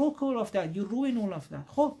children, you broke all of that, you ruin all of that.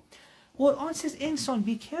 Quran says, Insan,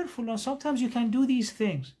 be careful, and sometimes you can do these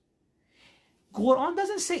things. Quran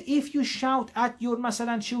doesn't say if you shout at your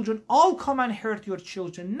masalan children, I'll come and hurt your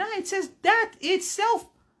children. No, it says that itself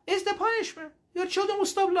is the punishment. Your children will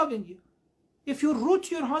stop loving you. If you're rude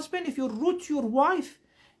to your husband, if you're rude to your wife,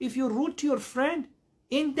 if you're rude to your friend,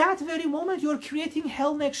 in that very moment you're creating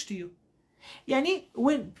hell next to you. Yani,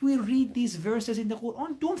 when we read these verses in the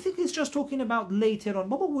Quran, don't think it's just talking about later on.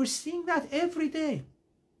 Baba, we're seeing that every day.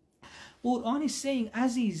 Quran is saying,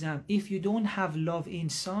 Azizam, if you don't have love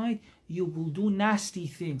inside, you will do nasty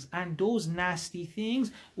things, and those nasty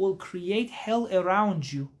things will create hell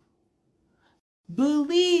around you.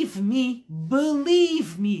 Believe me,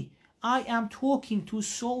 I am talking to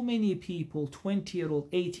so many people,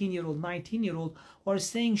 20-year-old, 18-year-old, 19-year-old, who are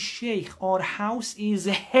saying, Sheikh, our house is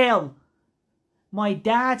hell. My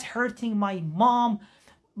dad's hurting my mom.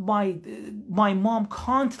 My mom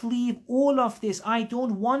can't leave, all of this. I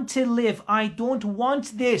don't want to live. I don't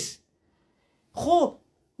want this. خب,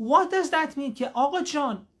 what does that mean? که آقا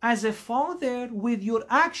جان, as a father, with your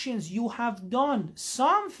actions, you have done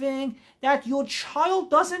something that your child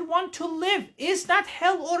doesn't want to live. Is that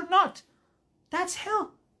hell or not? That's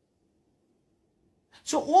hell.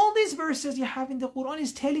 So all these verses you have in the Quran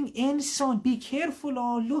is telling insan, be careful,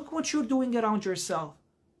 look what you're doing around yourself.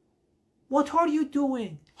 What are you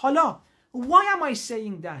doing? Hala, why am I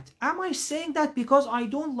saying that? Am I saying that because I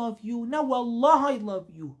don't love you? No, wallah, I love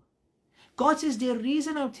you. God says the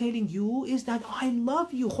reason I'm telling you is that I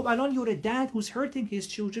love you. خب الان you're a dad who's hurting his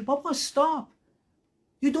children. Papa, stop.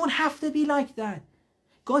 You don't have to be like that.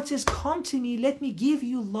 God says, come to me, let me give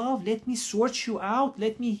you love, let me sort you out,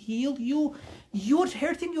 let me heal you. You're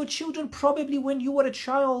hurting your children probably when you were a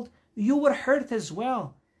child. You were hurt as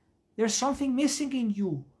well. There's something missing in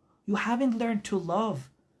you. You haven't learned to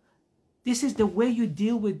love. This is the way you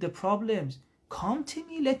deal with the problems. Come to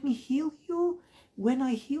me, let me heal you. When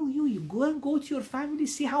I heal you, you go to your family,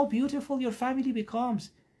 see how beautiful your family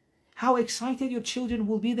becomes. How excited your children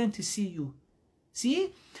will be then to see you.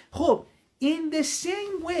 See? Hope. In the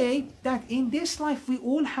same way that in this life we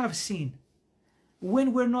all have seen,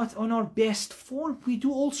 when we're not on our best form, we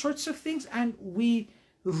do all sorts of things and we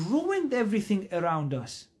ruined everything around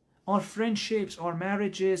us. Our friendships, our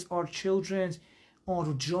marriages, our children,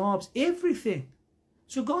 our jobs, everything.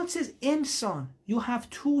 So God says, insan, you have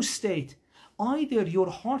two states. Either your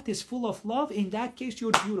heart is full of love, in that case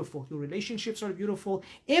you're beautiful. Your relationships are beautiful.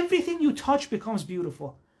 Everything you touch becomes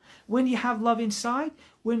beautiful. When you have love inside,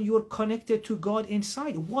 when you're connected to God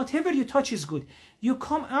inside, whatever you touch is good. You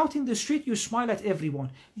come out in the street, you smile at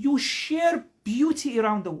everyone. You share beauty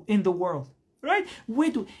around in the world, right?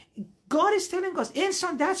 God is telling us,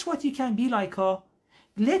 insan, that's what you can be like.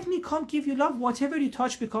 Let me come give you love. Whatever you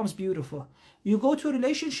touch becomes beautiful. You go to a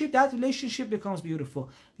relationship, that relationship becomes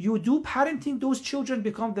beautiful. You do parenting, those children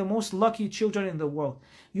become the most lucky children in the world.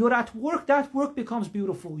 You're at work, that work becomes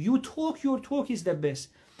beautiful. You talk, your talk is the best.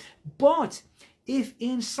 But if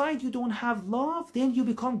inside you don't have love, then you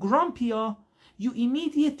become grumpy. You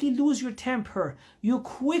immediately lose your temper. You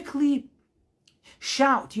quickly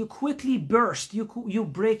shout, you quickly burst, you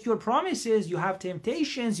break your promises, you have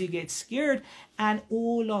temptations, you get scared, and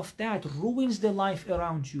all of that ruins the life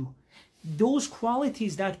around you. Those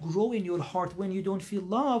qualities that grow in your heart when you don't feel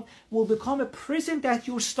love will become a prison that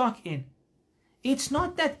you're stuck in. It's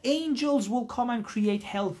not that angels will come and create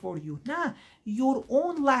hell for you. Nah, your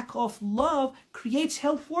own lack of love creates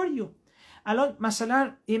hell for you.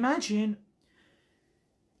 مثلا imagine,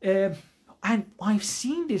 and I've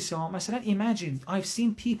seen this, مثلا imagine, I've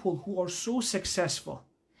seen people who are so successful.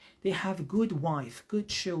 They have a good wife, good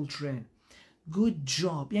children, good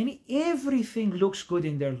job. Yani everything looks good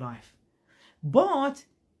in their life. But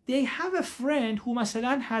they have a friend who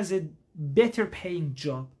مثلا has a better paying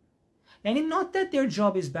job. And not that their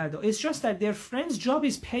job is bad, though. It's just that their friend's job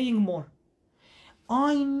is paying more.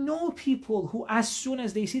 I know people who, as soon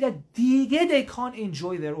as they see that, they can't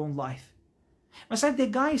enjoy their own life. مثلا the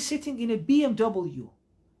guy is sitting in a BMW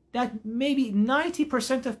that maybe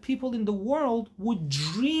 90% of people in the world would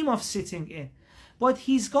dream of sitting in. But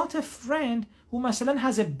he's got a friend who مثلا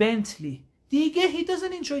has a Bentley. He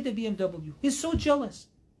doesn't enjoy the BMW. He's so jealous.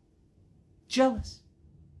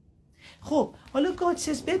 خب حالا God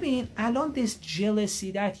says, ببین الان this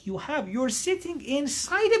jealousy that you have, you're sitting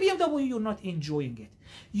inside a BMW, you're not enjoying it.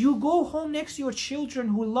 You go home next to your children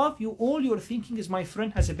who love you, all you're thinking is, my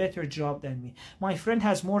friend has a better job than me. My friend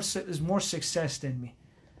has more success than me.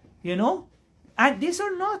 You know? And these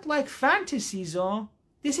are not like fantasies.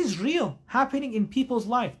 This is real, happening in people's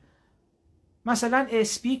life. مثلا a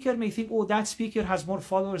speaker may think, oh, that speaker has more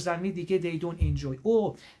followers than me, they don't enjoy.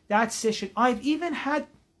 Oh, that session. I've even had,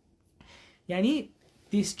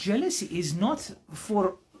 this jealousy is not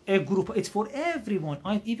for a group, it's for everyone.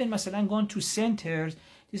 I've even مثلا gone to centers.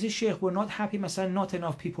 This is Sheikh, we're not happy, مثلا not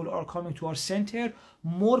enough people are coming to our center.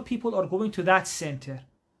 More people are going to that center.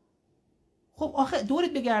 خب آخه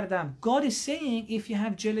دورت بگردم. God is saying if you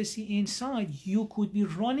have jealousy inside, you could be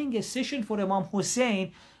running a session for Imam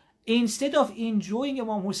Hussein. Instead of enjoying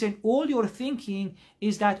Imam Hussein, all you're thinking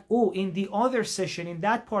is that, oh, in the other session, in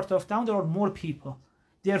that part of town, there are more people.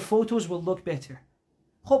 Their photos will look better.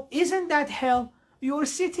 خب, isn't that hell? You're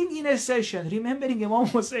sitting in a session, remembering Imam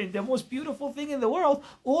Hussein, the most beautiful thing in the world.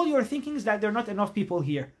 All you're thinking is that there are not enough people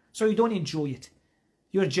here. So you don't enjoy it.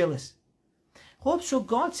 You're jealous. خب, so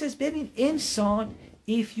God says, ببین انسان,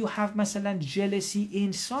 if you have مثلا jealousy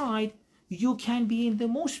inside, you can be in the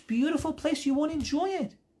most beautiful place, you won't enjoy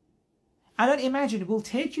it. I don't imagine, we'll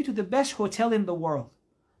take you to the best hotel in the world,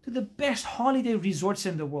 to the best holiday resorts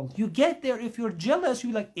in the world. You get there, if you're jealous,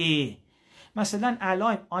 you're like, مثلا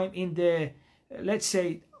الان I'm in the, let's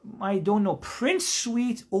say, I don't know, Prince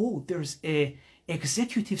Suite. Oh, there's a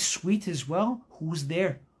executive suite as well. Who's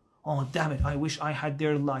there? Oh, damn it, I wish I had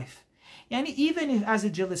their life. And even if, as a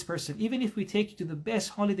jealous person, even if we take you to the best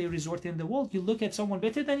holiday resort in the world, you look at someone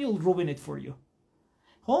better, then you'll ruin it for you.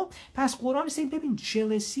 خب, پس قرآن is saying, ببین,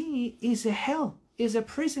 jealousy is a hell, is a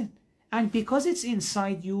prison. And because it's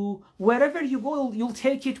inside you, wherever you go, you'll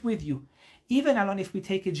take it with you. Even alone, if we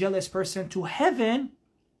take a jealous person to heaven,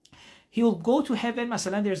 he'll go to heaven,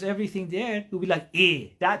 مثلا there's everything there, he'll be like,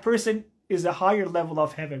 that person is a higher level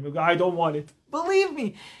of heaven. We'll go, I don't want it. Believe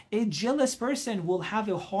me, a jealous person will have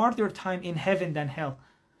a harder time in heaven than hell.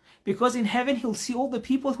 Because in heaven, he'll see all the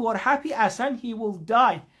people who are happy, and he will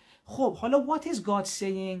die. خب, حالا what is God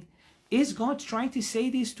saying? Is God trying to say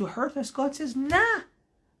this to hurt us? God says, nah,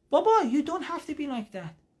 Baba, you don't have to be like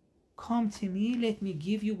that. Come to me, let me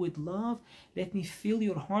give you with love, let me fill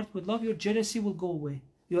your heart with love. Your jealousy will go away.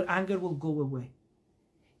 Your anger will go away.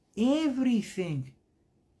 Everything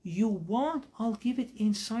you want, I'll give it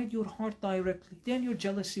inside your heart directly. Then your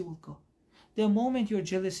jealousy will go. The moment your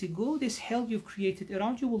jealousy goes, this hell you've created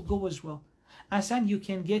around you will go as well. And you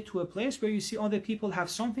can get to a place where you see other people have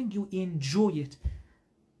something, you enjoy it.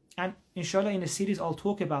 And inshallah, in a series, I'll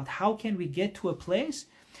talk about how can we get to a place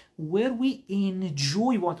where we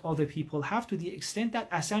enjoy what other people have, to the extent that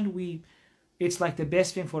it's like the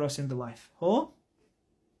best thing for us in the life. Oh?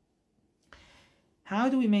 How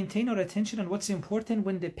do we maintain our attention on what's important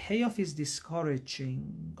when the payoff is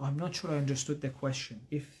discouraging? I'm not sure I understood the question.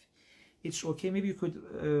 If it's okay, maybe you could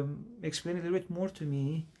explain a little bit more to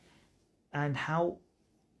me, and how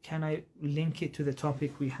can I link it to the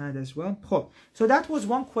topic we had as well? So that was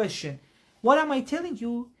one question. What am I telling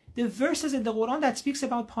you? The verses in the Quran that speaks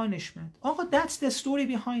about punishment. Oh, that's the story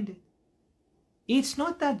behind it. It's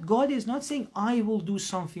not that God is not saying, I will do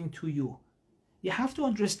something to you. You have to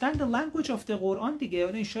understand the language of the Quran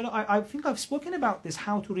together. Inshallah, I think I've spoken about this,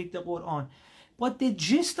 how to read the Quran. But the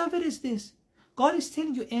gist of it is this. God is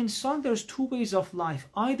telling you, in son, there's two ways of life.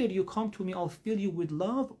 Either you come to me, I'll fill you with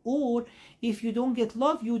love, or if you don't get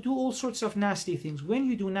love, you do all sorts of nasty things. When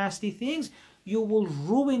you do nasty things, you will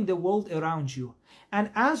ruin the world around you. And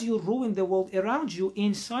as you ruin the world around you,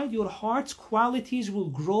 inside your heart's qualities will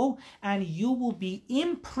grow, and you will be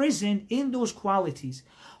imprisoned in those qualities.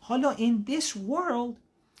 Hala, in this world,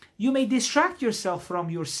 you may distract yourself from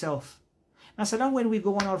yourself. Masalan, when we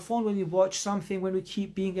go on our phone, when we watch something, when we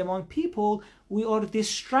keep being among people, we are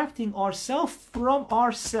distracting ourselves from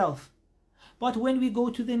ourselves. But when we go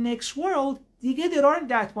to the next world, there aren't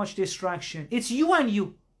that much distraction. It's you and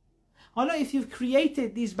you. Allah, if you've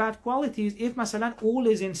created these bad qualities, if masalan all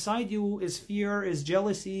is inside you, is fear, is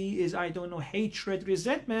jealousy, is hatred,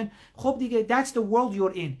 resentment, that's the world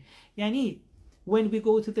you're in. Yani, when we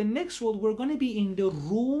go to the next world, we're going to be in the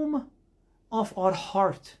room of our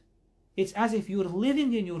heart. It's as if you're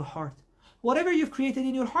living in your heart. Whatever you've created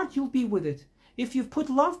in your heart, you'll be with it. If you've put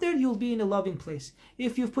love there, you'll be in a loving place.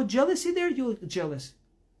 If you've put jealousy there, you'll be jealous.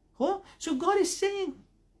 So God is saying,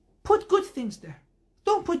 put good things there.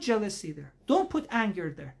 Don't put jealousy there. Don't put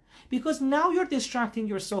anger there. Because now you're distracting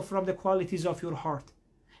yourself from the qualities of your heart.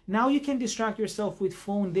 Now you can distract yourself with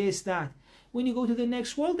phone, this, that. When you go to the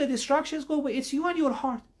next world, the distractions go away. It's you and your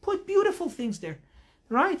heart. Put beautiful things there.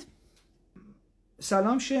 Right?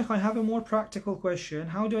 Salam Sheikh, I have a more practical question.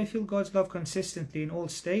 How do I feel God's love consistently in all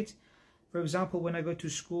states? For example, when I go to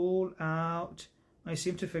school, out, I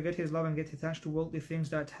seem to forget His love and get attached to worldly things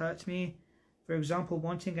that hurt me. For example,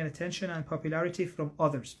 wanting an attention and popularity from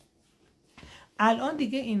others. Al-an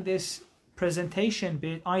dige, in this presentation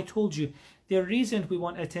bit, I told you, the reason we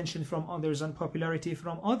want attention from others and popularity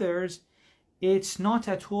from others, it's not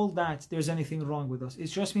at all that there's anything wrong with us. It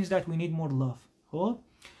just means that we need more love.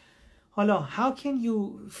 Hala, how can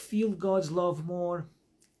you feel God's love more?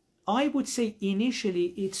 I would say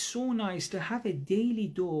initially it's so nice to have a daily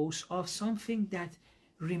dose of something that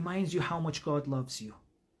reminds you how much God loves you.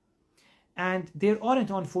 And there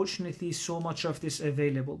aren't, unfortunately, so much of this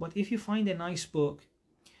available. But if you find a nice book,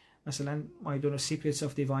 مثلا, I don't know, Secrets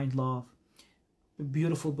of Divine Love, a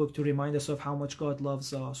beautiful book to remind us of how much God loves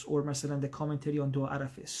us, or مثلا the commentary on Dua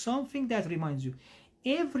Arafah, something that reminds you,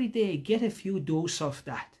 every day get a few doses of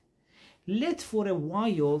that. Let for a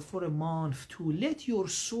while, for a month, to let your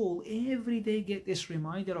soul every day get this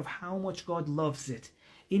reminder of how much God loves it,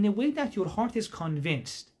 in a way that your heart is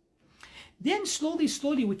convinced. Then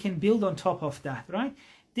slowly we can build on top of that, right?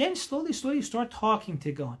 Then slowly start talking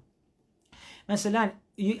to God. مثلا,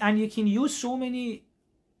 you can use so many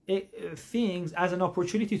things as an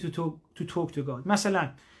opportunity to talk to God.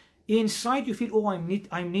 مثلا, inside you feel, oh,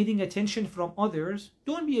 I'm needing attention from others.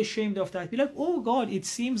 Don't be ashamed of that. Be like, oh God, it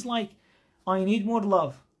seems like I need more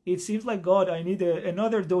love. It seems like, God, I need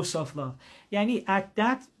another dose of love. Yani, at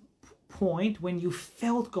that point, when you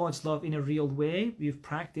felt God's love in a real way, you've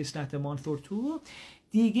practiced that a month or two,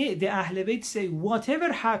 the Ahl Bayt say,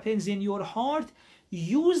 whatever happens in your heart,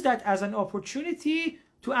 use that as an opportunity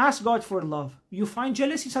to ask God for love. You find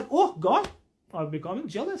jealousy, said, oh God, I'm becoming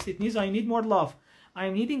jealous. It means I need more love.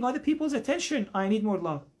 I'm needing other people's attention. I need more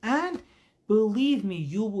love. And believe me,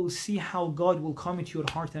 you will see how God will come into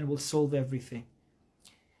your heart and will solve everything.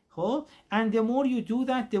 And the more you do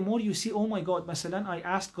that, the more you see, oh my God, masalan, I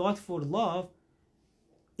asked God for love.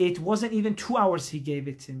 It wasn't even 2 hours He gave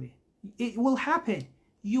it to me. It will happen.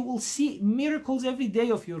 You will see miracles every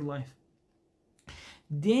day of your life.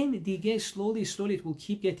 Then slowly it will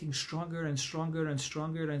keep getting stronger and stronger and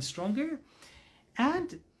stronger and stronger.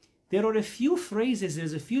 And there are a few phrases,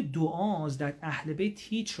 there's a few du'as that Ahl Bayt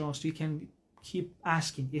teach us. You can keep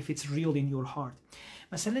asking if it's real in your heart.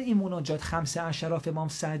 مثلا این مناجات 15 of Imam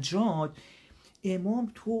Sajjad,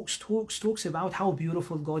 Imam talks about how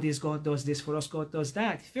beautiful God is. God does this for us, God does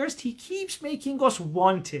that. First, he keeps making us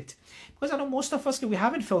want it. Because I know most of us, we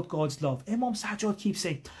haven't felt God's love. Imam Sajjad keeps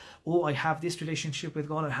saying, oh, I have this relationship with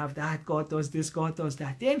God, I have that, God does this, God does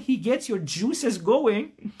that. Then he gets your juices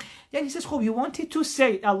going. Then he says, oh, you wanted to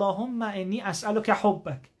say, Allahumma inni as'aluka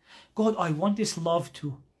hubbak. God, I want this love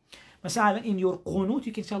too. مثلا in your qunut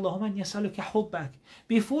you can say Allahumma inni as'aluka hubbak.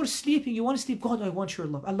 Before sleeping you want to sleep, God, I want your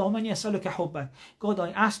love. Allahumma inni as'aluka hubbak. God, I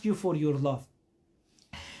ask you for your love.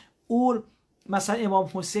 Or مثلا Imam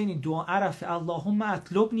Hussein in Dua Arafah, Allahumma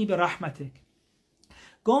atlubni bi rahmatik.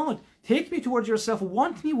 God, take me towards yourself,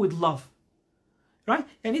 want me with love. Right?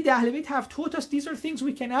 And the Ahl Bayt have taught us these are things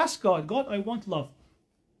we can ask God. God, I want love.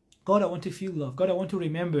 God, I want to feel love. God, I want to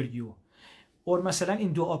remember you. Or مثلا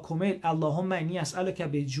in Dua Kumail, Allahumma inni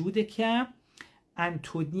as'aluka bi judika an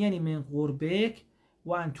tudniyani min qurbik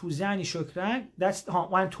wa an tuzani shukrak. That's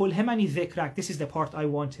wa an tulhimani dhikrak. This is the part I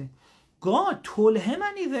wanted. God,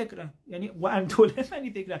 tulhimani dhikrak. Yani wa an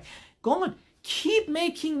tulhimani dhikrak. God, keep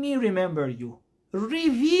making me remember you.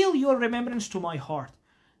 Reveal your remembrance to my heart.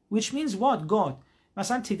 Which means what? God,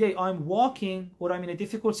 مثلا today I'm walking or I'm in a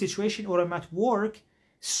difficult situation or I'm at work,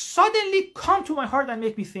 suddenly come to my heart and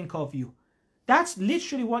make me think of you. That's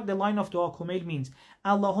literally what the line of Dua Kumail means.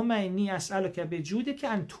 Allahumma inni as'aluka bi judika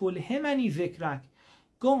an tulhimani dhikrak.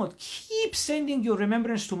 God, keep sending your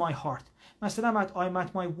remembrance to my heart. Masalan, I'm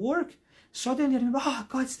at my work, suddenly I remember,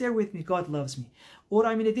 God's there with me, God loves me. Or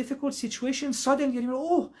I'm in a difficult situation, suddenly I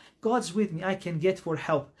remember, God's with me, I can get for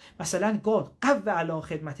help. Masalan, God, qawwa ala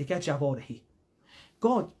khidmatika jawarihi.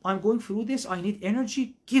 God, I'm going through this, I need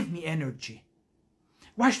energy, give me energy.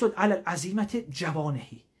 Washdud ala al-azimati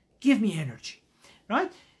jawanihi. Give me energy,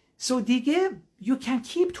 right? So you can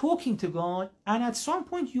keep talking to God, and at some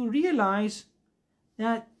point you realize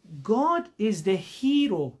that God is the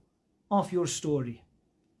hero of your story.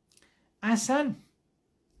 And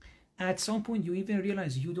at some point you even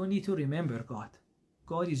realize you don't need to remember God.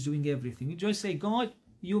 God is doing everything. You just say, God,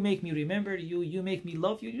 you make me remember you, you make me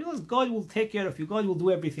love you. God will take care of you. God will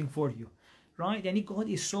do everything for you, right? And God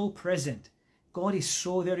is so present. God is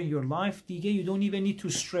so there in your life. You don't even need to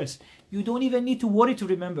stress. You don't even need to worry to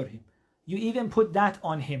remember Him. You even put that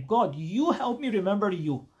on Him. God, you help me remember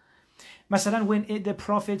you. Masalan, when the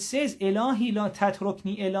Prophet says, Ilahi la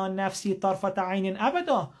tatrukni ila nafsi tarfata aynin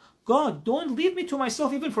abada. God, don't leave me to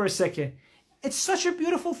myself even for a second. It's such a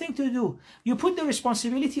beautiful thing to do. You put the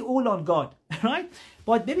responsibility all on God, right?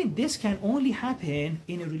 But maybe this can only happen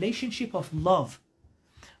in a relationship of love.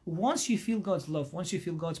 Once you feel God's love, once you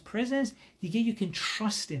feel God's presence, you can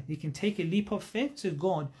trust Him. You can take a leap of faith. Say,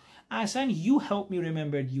 God, Asan, you help me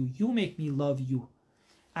remember you. You make me love you.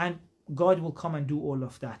 And God will come and do all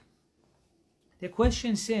of that. The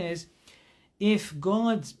question says, if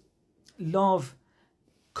God's love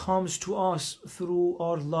comes to us through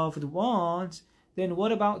our loved ones, then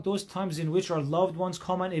what about those times in which our loved ones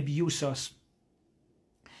come and abuse us?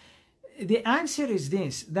 the answer is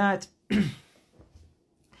this, that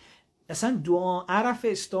اصلا دعا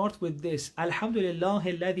عرفه start with this: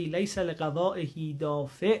 الحمدلله الذي ليس لقضائه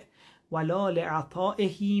دافع ولا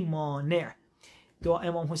لعطائه مانع.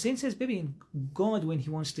 Imam Hussein says, ببین, God, when he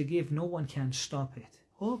wants to give, no one can stop it.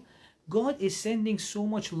 Oh, God is sending so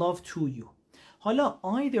much love to you. حالا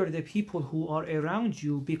either the people who are around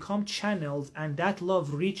you become channels and that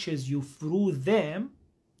love reaches you through them,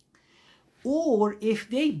 or if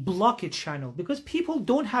they block a channel, because people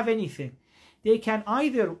don't have anything, they can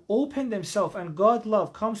either open themselves and God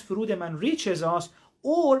love comes through them and reaches us,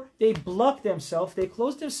 or they block themselves, they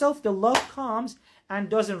close themselves, the love comes and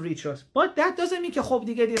doesn't reach us. But that doesn't mean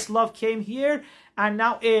that this love came here and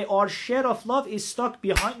now our share of love is stuck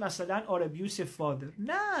behind مثلا our abusive father.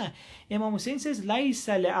 Nah, Imam Hussein says لَيْسَ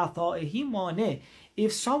لِعَطَائِهِ مَانِعٌ.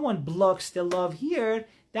 If someone blocks the love here,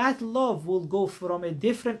 that love will go from a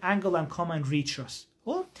different angle and come and reach us.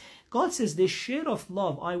 Well, God says the share of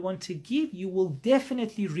love I want to give you will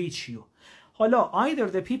definitely reach you. Either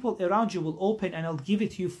the people around you will open and I'll give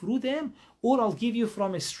it to you through them, or I'll give you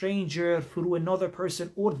from a stranger, through another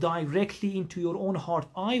person, or directly into your own heart.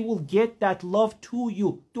 I will get that love to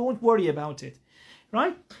you. Don't worry about it.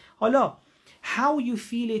 Right? How you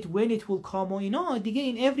feel it, when it will come,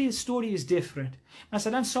 again, every story is different.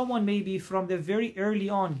 مثلا, someone maybe from the very early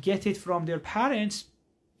on get it from their parents,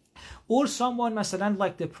 or someone, مثلا,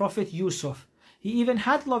 like the Prophet Yusuf. He even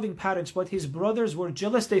had loving parents, but his brothers were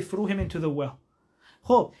jealous, they threw him into the well.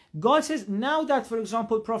 God says, now that, for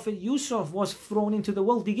example, Prophet Yusuf was thrown into the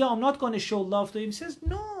well, I'm not going to show love to him. He says,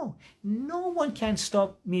 no one can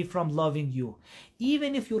stop me from loving you.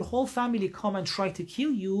 Even if your whole family come and try to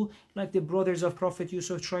kill you, like the brothers of Prophet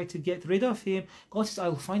Yusuf tried to get rid of him, God says,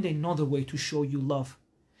 I'll find another way to show you love.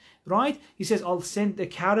 Right? He says, I'll send the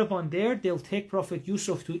caravan there, they'll take Prophet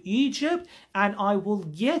Yusuf to Egypt, and I will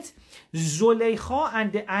get Zulaykha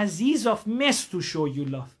and the Aziz of Misr to show you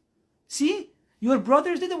love. See? Your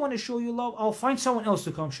brothers didn't want to show you love, I'll find someone else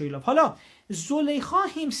to come show you love.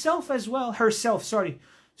 Zulaykha herself,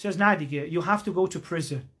 says, nah, you have to go to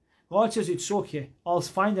prison. God says, it's okay, I'll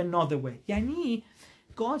find another way.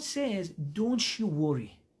 God says, don't you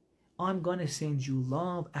worry. I'm going to send you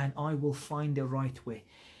love and I will find the right way.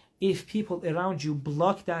 If people around you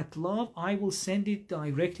block that love, I will send it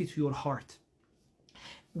directly to your heart,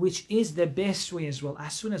 which is the best way as well.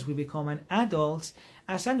 As soon as we become an adult,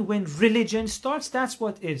 and when religion starts, that's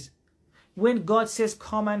what it is. When God says,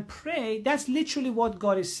 come and pray, that's literally what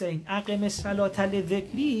God is saying. اقم الصلاة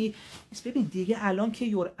لذکری. It's ببین دیگه الان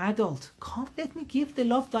که you're adult, come, let me give the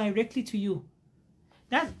love directly to you.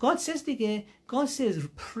 That God says دیگه, God says,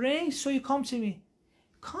 pray so you come to me.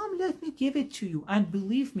 Come, let me give it to you. And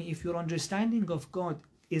believe me, if your understanding of God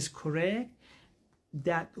is correct,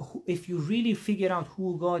 that if you really figure out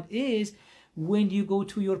who God is, when you go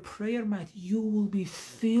to your prayer mat, you will be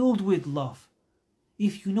filled with love.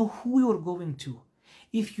 If you know who you're going to,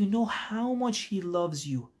 if you know how much He loves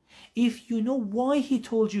you, if you know why He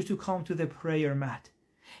told you to come to the prayer mat.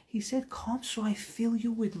 He said, come so I fill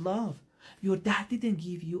you with love. Your dad didn't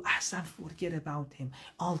give you, Asan, forget about him.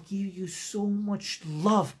 I'll give you so much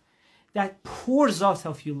love that pours out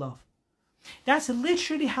of you love. That's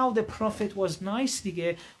literally how the Prophet was nice.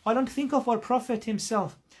 I don't think of our Prophet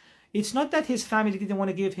himself. It's not that his family didn't want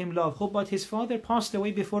to give him love, but his father passed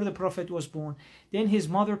away before the Prophet was born. Then his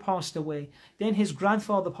mother passed away. Then his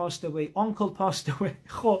grandfather passed away. Uncle passed away.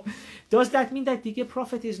 Does that mean that the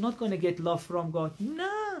Prophet is not going to get love from God?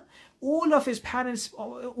 No. All of his parents,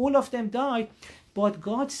 all of them died. But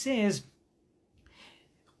God says,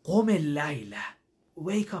 قُمِ اللَّيْلَ,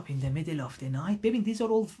 wake up in the middle of the night. Baby, these are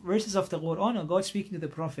all verses of the Quran, God speaking to the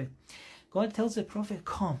Prophet. God tells the Prophet,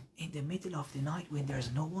 come in the middle of the night when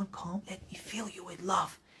there's no one, come, let me fill you with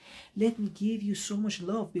love. Let me give you so much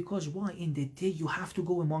love, because why? In the day you have to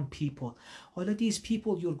go among people. All of these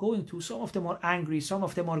people you're going to, some of them are angry, some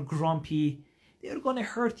of them are grumpy. They're going to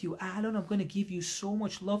hurt you. Alan, I'm going to give you so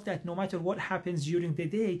much love that no matter what happens during the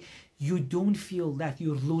day, you don't feel that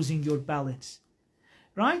you're losing your balance.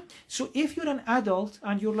 Right? So if you're an adult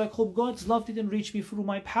and you're like, oh, God's love didn't reach me through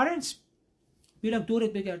my parents, be like,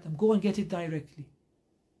 دورت بگردم. Go and get it directly.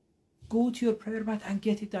 Go to your prayer mat and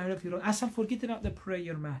get it directly. Asan, forget about the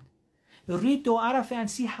prayer mat. Read Dua Arafah and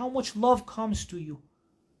see how much love comes to you.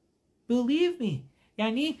 Believe me.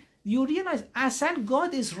 You realize, Asan,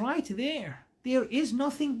 God is right there. There is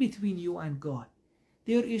nothing between you and God.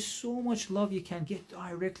 There is so much love you can get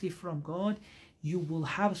directly from God. You will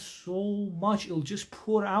have so much, it'll just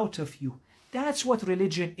pour out of you. That's what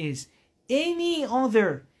religion is. Any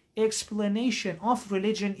other explanation of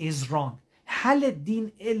religion is wrong. هل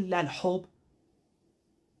الدين إلا الحب?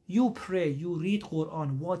 You pray, you read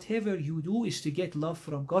Quran, whatever you do is to get love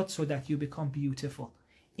from God so that you become beautiful.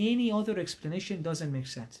 Any other explanation doesn't make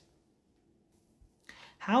sense.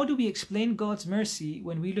 How do we explain God's mercy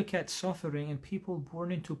when we look at suffering and people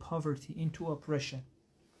born into poverty, into oppression?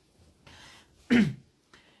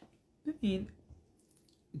 I mean,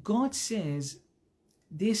 God says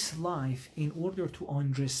this life, in order to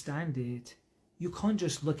understand it, you can't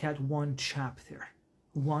just look at one chapter,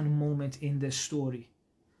 one moment in the story.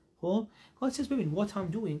 Well, God says, baby, what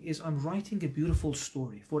I'm doing is I'm writing a beautiful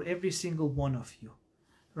story for every single one of you,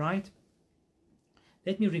 right?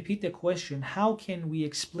 Let me repeat the question. How can we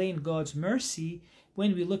explain God's mercy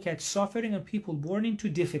when we look at suffering and people born into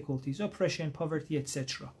difficulties, oppression, poverty,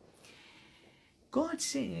 etc.? God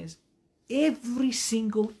says, every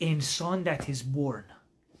single insan that is born,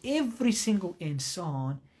 every single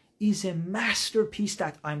insan is a masterpiece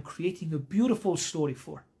that I'm creating a beautiful story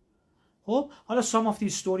for. Oh, some of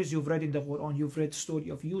these stories you've read in the Quran. You've read the story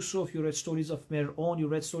of Yusuf, you read stories of Fir'aun, you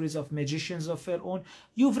read stories of magicians of Fir'aun.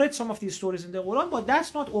 You've read some of these stories in the Quran, but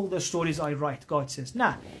that's not all the stories I write, God says.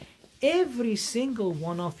 Nah, every single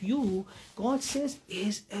one of you, God says,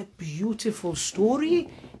 is a beautiful story.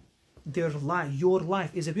 Your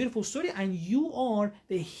life is a beautiful story, and you are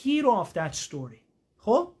the hero of that story.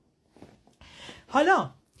 Oh?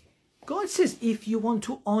 Hala, God says, if you want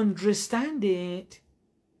to understand it,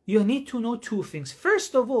 you need to know two things.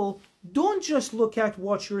 First of all, don't just look at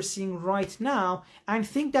what you're seeing right now and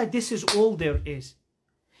think that this is all there is.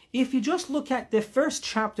 If you just look at the first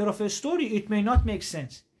chapter of a story, it may not make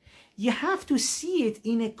sense. You have to see it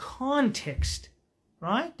in a context,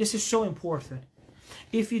 right? This is so important.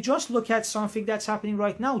 If you just look at something that's happening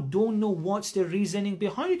right now, don't know what's the reasoning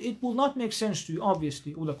behind it, it will not make sense to you,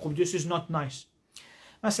 obviously. This is not nice.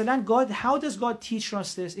 Masalan, how does God teach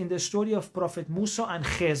us this in the story of Prophet Musa and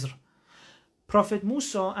Khizr? Prophet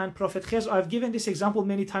Musa and Prophet Khizr, I've given this example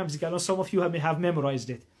many times ago, some of you may have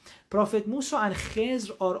memorized it. Prophet Musa and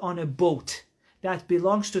Khizr are on a boat that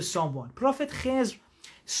belongs to someone. Prophet Khizr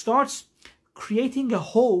starts creating a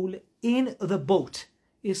hole in the boat.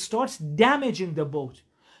 It starts damaging the boat.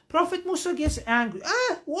 Prophet Musa gets angry.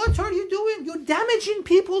 What are you doing? You're damaging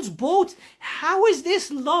people's boat. How is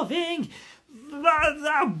this loving?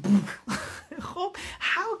 How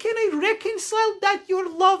can I reconcile that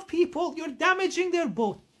you love people? You're damaging their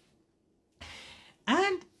boat.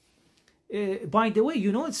 And by the way,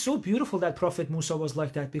 it's so beautiful that Prophet Musa was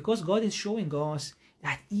like that, because God is showing us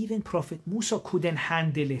that even Prophet Musa couldn't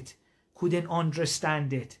handle it, couldn't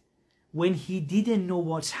understand it when he didn't know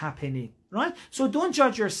what's happening, right? So don't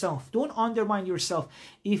judge yourself. Don't undermine yourself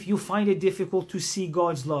if you find it difficult to see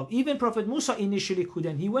God's love. Even Prophet Musa initially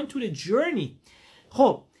couldn't. He went to the journey.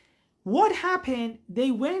 What happened?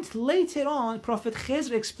 They went later on. Prophet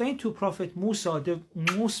Khizr explained to Prophet Musa, the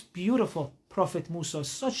most beautiful Prophet Musa,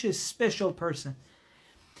 such a special person.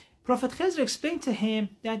 Prophet Khizr explained to him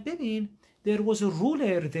that there was a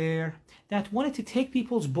ruler there that wanted to take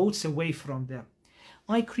people's boats away from them.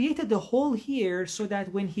 I created the hole here so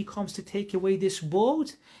that when he comes to take away this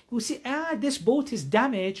boat, he will see, this boat is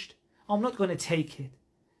damaged. I'm not going to take it.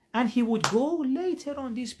 And he would go later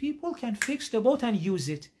on. These people can fix the boat and use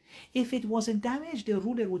it. If it wasn't damaged, the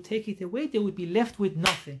ruler would take it away. They would be left with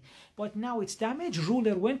nothing. But now it's damaged.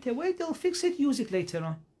 Ruler went away. They'll fix it, use it later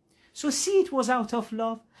on. So see, it was out of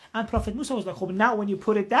love. And Prophet Musa was like, now when you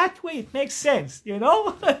put it that way, it makes sense.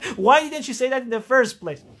 Why didn't you say that in the first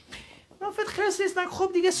place? Prophet Khizr is like,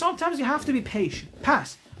 sometimes you have to be patient.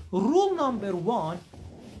 Pass. Rule number 1,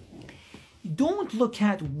 don't look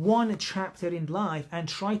at one chapter in life and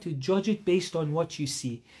try to judge it based on what you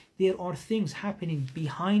see. There are things happening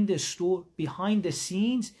behind the story, behind the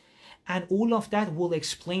scenes, and all of that will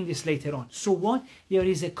explain this later on. So what? There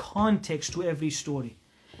is a context to every story,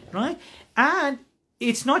 right? And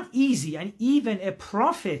it's not easy, and even a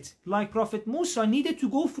prophet like Prophet Musa needed to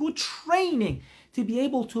go through training to be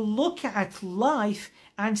able to look at life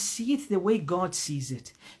and see it the way God sees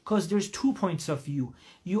it. Because there's 2 points of view.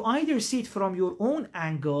 You either see it from your own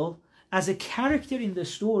angle as a character in the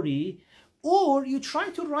story, or you try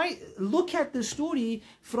to look at the story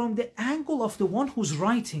from the angle of the one who's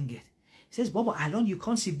writing it. He says, Baba, Alon, you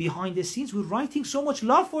can't see behind the scenes. We're writing so much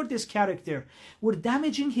love for this character. We're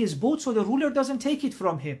damaging his boat so the ruler doesn't take it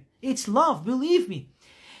from him. It's love, believe me.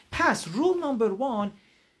 Pass. Rule number 1,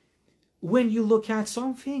 when you look at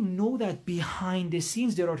something, know that behind the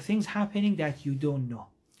scenes there are things happening that you don't know.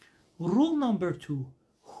 Rule number 2,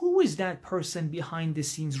 who is that person behind the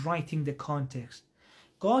scenes writing the context?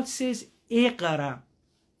 God says, Iqra,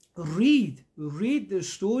 read the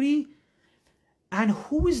story. And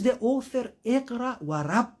who is the author? Iqra wa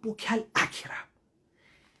rabbuka al-akram.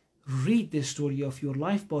 read the story of your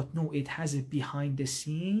life, but no, it has a behind the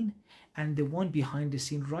scene, and the one behind the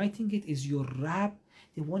scene writing it is your Rab,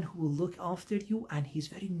 the one who will look after you, and he's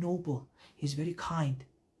very noble, he's very kind.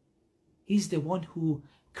 He's the one who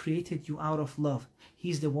created you out of love.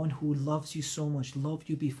 He's the one who loves you so much, loved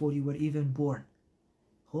you before you were even born.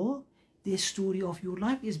 Oh, the story of your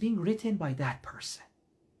life is being written by that person.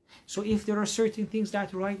 So if there are certain things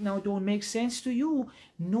that right now don't make sense to you,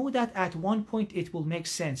 know that at one point it will make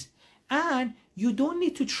sense. And you don't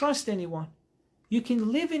need to trust anyone. You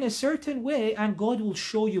can live in a certain way and God will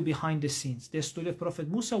show you behind the scenes. The story of Prophet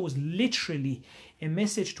Musa was literally a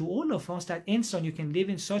message to all of us that insan, you can live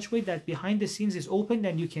in such a way that behind the scenes is open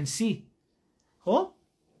and you can see. Oh?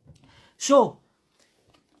 So,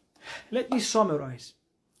 let me summarize.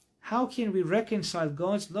 How can we reconcile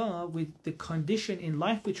God's law with the condition in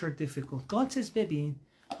life which are difficult? God says, Baby,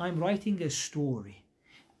 I'm writing a story.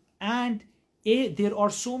 And there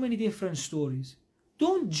are so many different stories.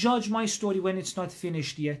 Don't judge my story when it's not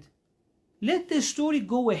finished yet. Let the story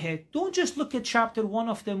go ahead. Don't just look at chapter 1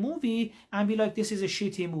 of the movie and be like, this is a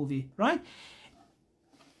shitty movie, right?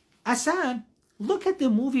 Asan, look at the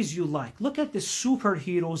movies you like. Look at the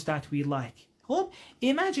superheroes that we like.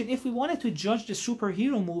 Imagine if we wanted to judge the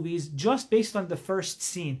superhero movies just based on the first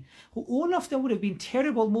scene. All of them would have been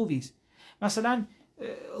terrible movies. Masalan,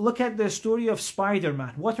 look at the story of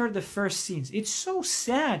Spider-Man. What are the first scenes? It's so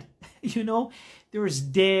sad. You know, there's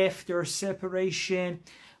death, there's separation.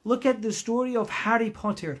 Look at the story of Harry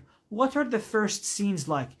Potter. What are the first scenes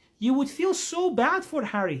like? You would feel so bad for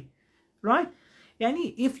Harry, right? And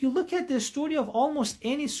if you look at the story of almost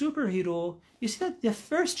any superhero, you see that the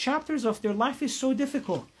first chapters of their life is so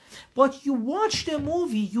difficult. But you watch the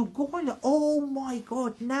movie, you go on, oh my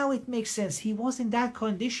God, now it makes sense. He was in that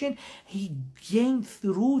condition. He gained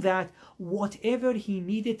through that whatever he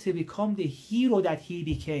needed to become the hero that he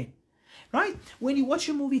became. Right? When you watch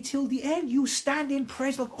a movie till the end, you stand in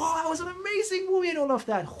praise like, oh, that was an amazing movie and all of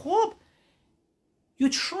that. Hope. You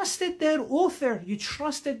trusted their author. You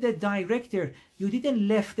trusted the director. You didn't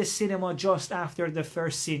left the cinema just after the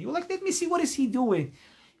first scene. You were like, let me see, what is he doing?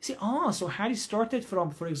 You see, so Harry started from,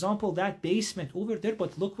 for example, that basement over there,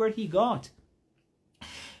 but look where he got.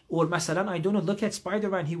 Or masalan, I don't know, look at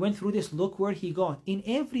Spider-Man. He went through this, look where he got. In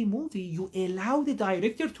every movie, you allow the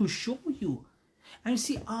director to show you. And you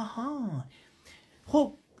see,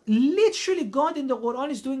 literally God in the Quran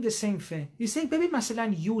is doing the same thing. He's saying, baby,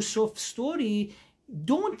 masalan, Yusuf's story,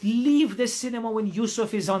 don't leave the cinema when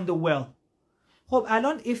Yusuf is on the well.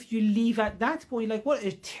 Alan, if you leave at that point, like, what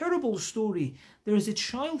a terrible story. There is a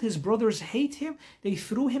child, his brothers hate him. They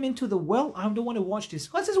threw him into the well. I don't want to watch this.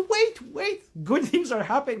 God says, wait, good things are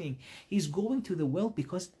happening. He's going to the well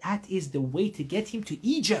because that is the way to get him to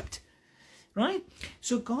Egypt. Right?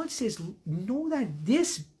 So God says, know that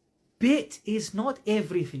this bit is not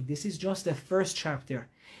everything. This is just the first chapter.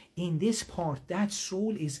 In this part, that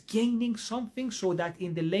soul is gaining something so that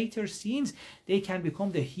in the later scenes, they can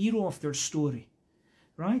become the hero of their story.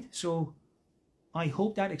 Right? So I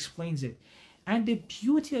hope that explains it. And the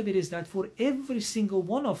beauty of it is that for every single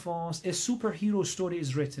one of us, a superhero story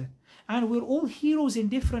is written. And we're all heroes in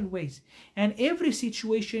different ways. And every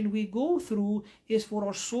situation we go through is for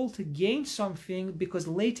our soul to gain something because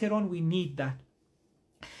later on we need that.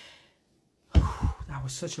 That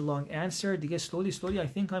was such a long answer. Slowly, I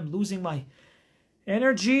think I'm losing my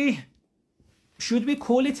energy. Should we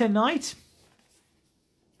call it a night?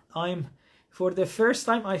 For the first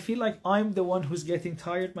time, I feel like I'm the one who's getting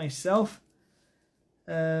tired myself.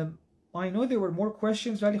 I know there were more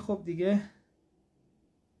questions. ولی خب دیگه.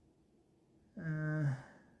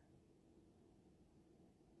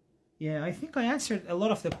 Yeah, I think I answered a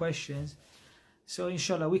lot of the questions. So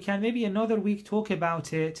inshallah, we can maybe another week talk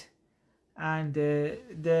about it. And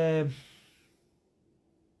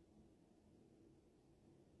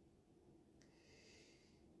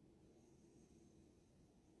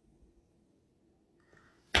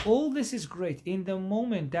all this is great. In the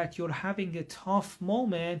moment that you're having a tough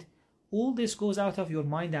moment, all this goes out of your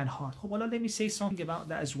mind and heart. Well, let me say something about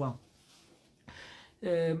that as well.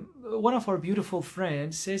 One of our beautiful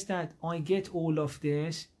friends says that I get all of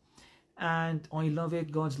this and I love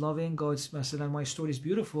it. God's loving. My story is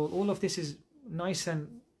beautiful. All of this is nice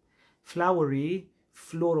and flowery,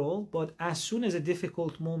 floral, but as soon as a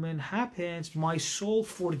difficult moment happens, my soul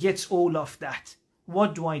forgets all of that.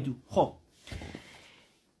 What do I do?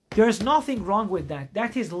 There's nothing wrong with that.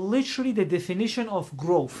 That is literally the definition of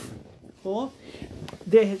growth.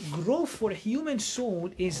 The growth for a human soul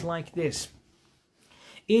is like this.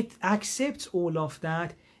 It accepts all of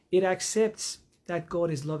that. It accepts that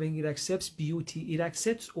God is loving. It accepts beauty. It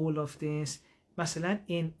accepts all of this. مثلا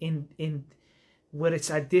in where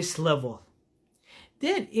it's at this level.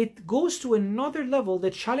 Then it goes to another level, the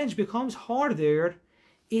challenge becomes harder,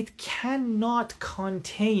 it cannot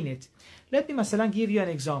contain it. Let me مثلا give you an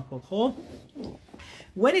example.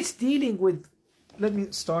 When it's dealing with, let me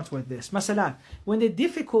start with this. مثلا, when the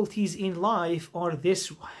difficulties in life are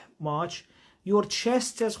this much, your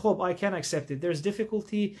chest says, I can accept it. There's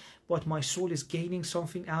difficulty, but my soul is gaining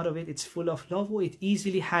something out of it. It's full of love. It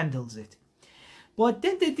easily handles it. But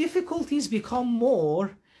then the difficulties become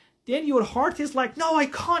more. Then your heart is like, no, I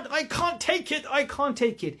can't take it. I can't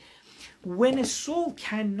take it. When a soul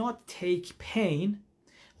cannot take pain,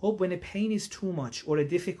 when a pain is too much, or a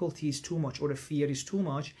difficulty is too much, or a fear is too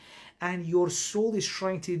much, and your soul is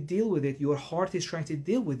trying to deal with it, your heart is trying to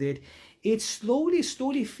deal with it, it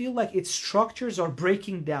slowly feel like its structures are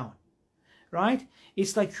breaking down, right?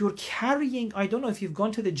 It's like you're carrying, I don't know if you've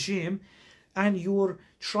gone to the gym and you're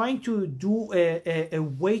trying to do a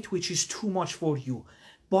weight which is too much for you.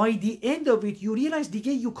 By the end of it, you realize,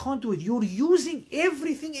 you can't do it. You're using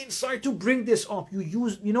everything inside to bring this up.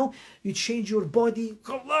 You change your body.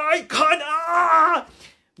 I can't.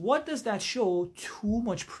 What does that show? Too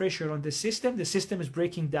much pressure on the system. The system is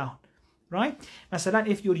breaking down, right? Masalan,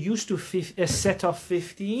 if you're used to a set of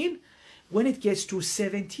 15, when it gets to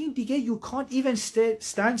 17, you can't even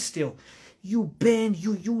stand still. You bend,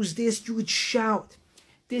 you use this, you shout.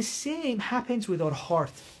 The same happens with our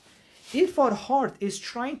heart. If our heart is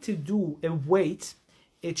trying to do a weight,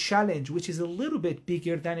 a challenge, which is a little bit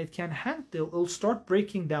bigger than it can handle, it'll start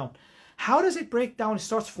breaking down. How does it break down? It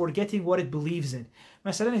starts forgetting what it believes in.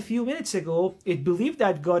 مثلا, a few minutes ago, it believed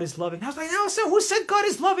that God is loving. I was like, no, so who said God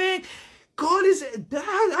is loving? God is,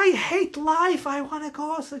 I hate life. I want to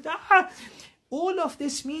go. All of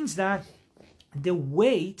this means that the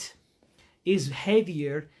weight is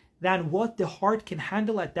heavier than what the heart can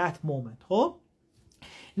handle at that moment.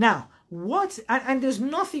 Now, and there's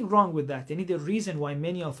nothing wrong with that. And the reason why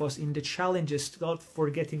many of us in the challenges start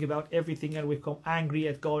forgetting about everything and we become angry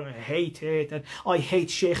at God and I hate it, and I hate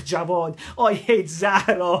Sheikh Jawad, I hate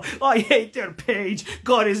Zahra, I hate their page,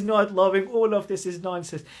 God is not loving, all of this is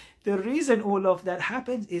nonsense. The reason all of that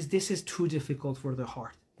happens is this is too difficult for the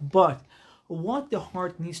heart. But what the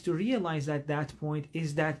heart needs to realize at that point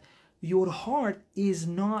is that your heart is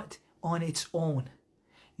not on its own.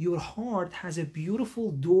 Your heart has a beautiful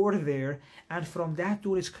door there, and from that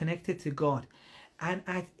door is connected to God. And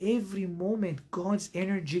at every moment, God's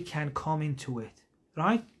energy can come into it,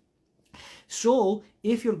 right? So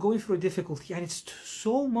if you're going through a difficulty and it's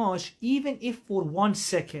so much, even if for 1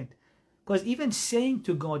 second, because even saying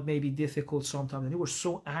to God may be difficult sometimes, and we're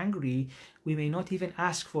so angry, we may not even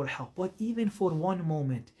ask for help. But even for 1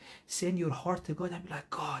 moment, send your heart to God and be like,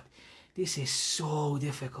 God, this is so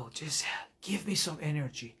difficult. Just give me some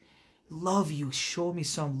energy. Love you. Show me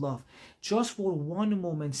some love. Just for 1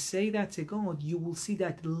 moment, say that to God. You will see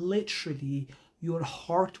that literally your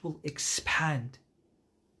heart will expand.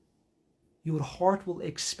 Your heart will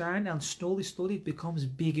expand, and slowly it becomes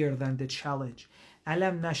bigger than the challenge.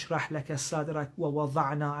 أَلَمْ نَشْرَحْ لَكَ صَدْرَكَ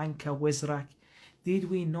وَوَضَعْنَا عَنْكَ وِزْرَكَ.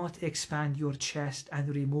 Did we not expand your chest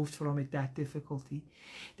and removed from it that difficulty?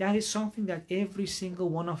 That is something that every single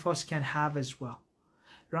one of us can have as well,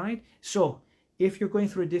 right? So if you're going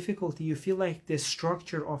through a difficulty, you feel like the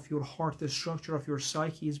structure of your heart, the structure of your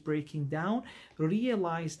psyche is breaking down,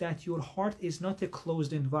 realize that your heart is not a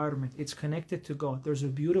closed environment. It's connected to God. There's a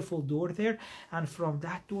beautiful door there, and from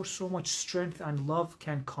that door, so much strength and love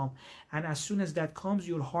can come. And as soon as that comes,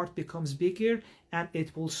 your heart becomes bigger, and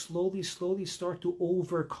it will slowly start to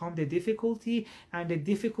overcome the difficulty, and the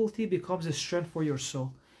difficulty becomes a strength for your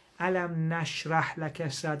soul. Alam nashrah laka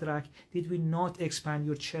sadrak. Did we not expand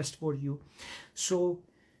your chest for you? So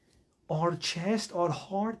our chest, our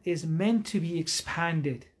heart is meant to be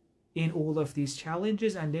expanded in all of these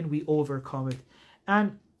challenges, and then we overcome it.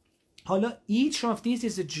 And each of these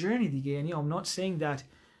is a journey. I'm not saying that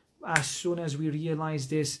as soon as we realize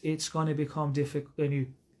this, it's going to become difficult,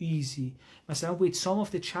 easy. Myself, with some of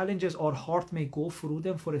the challenges, our heart may go through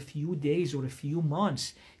them for a few days or a few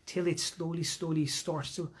months till it slowly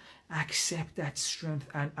starts to accept that strength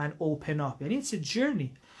and open up. And it's a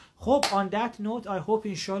journey. On that note, I hope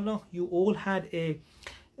inshallah you all had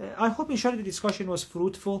I hope inshallah the discussion was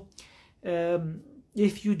fruitful.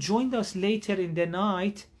 If you joined us later in the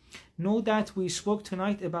night, know that we spoke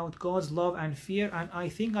tonight about God's love and fear, and I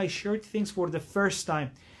think I shared things for the first time.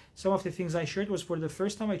 Some of the things I shared was for the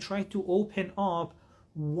first time. I tried to open up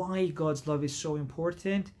why God's love is so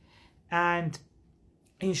important, and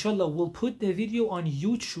inshallah we'll put the video on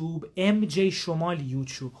YouTube, MJ Shomal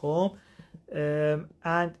YouTube,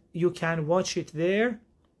 and you can watch it there.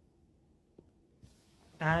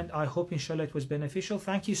 and I hope inshallah it was beneficial.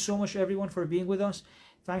 Thank you so much everyone for being with us.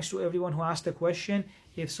 Thanks to everyone who asked a question.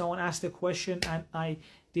 If someone asked a question and I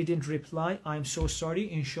didn't reply, I'm so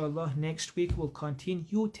sorry. Inshallah next week we'll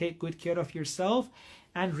continue. Take good care of yourself,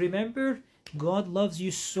 and remember, God loves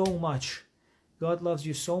you so much. God loves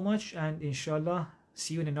you so much, and inshallah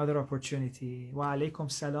see you in another opportunity. Wa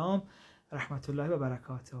alaikum salam rahmatullahi wa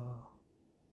barakatuh.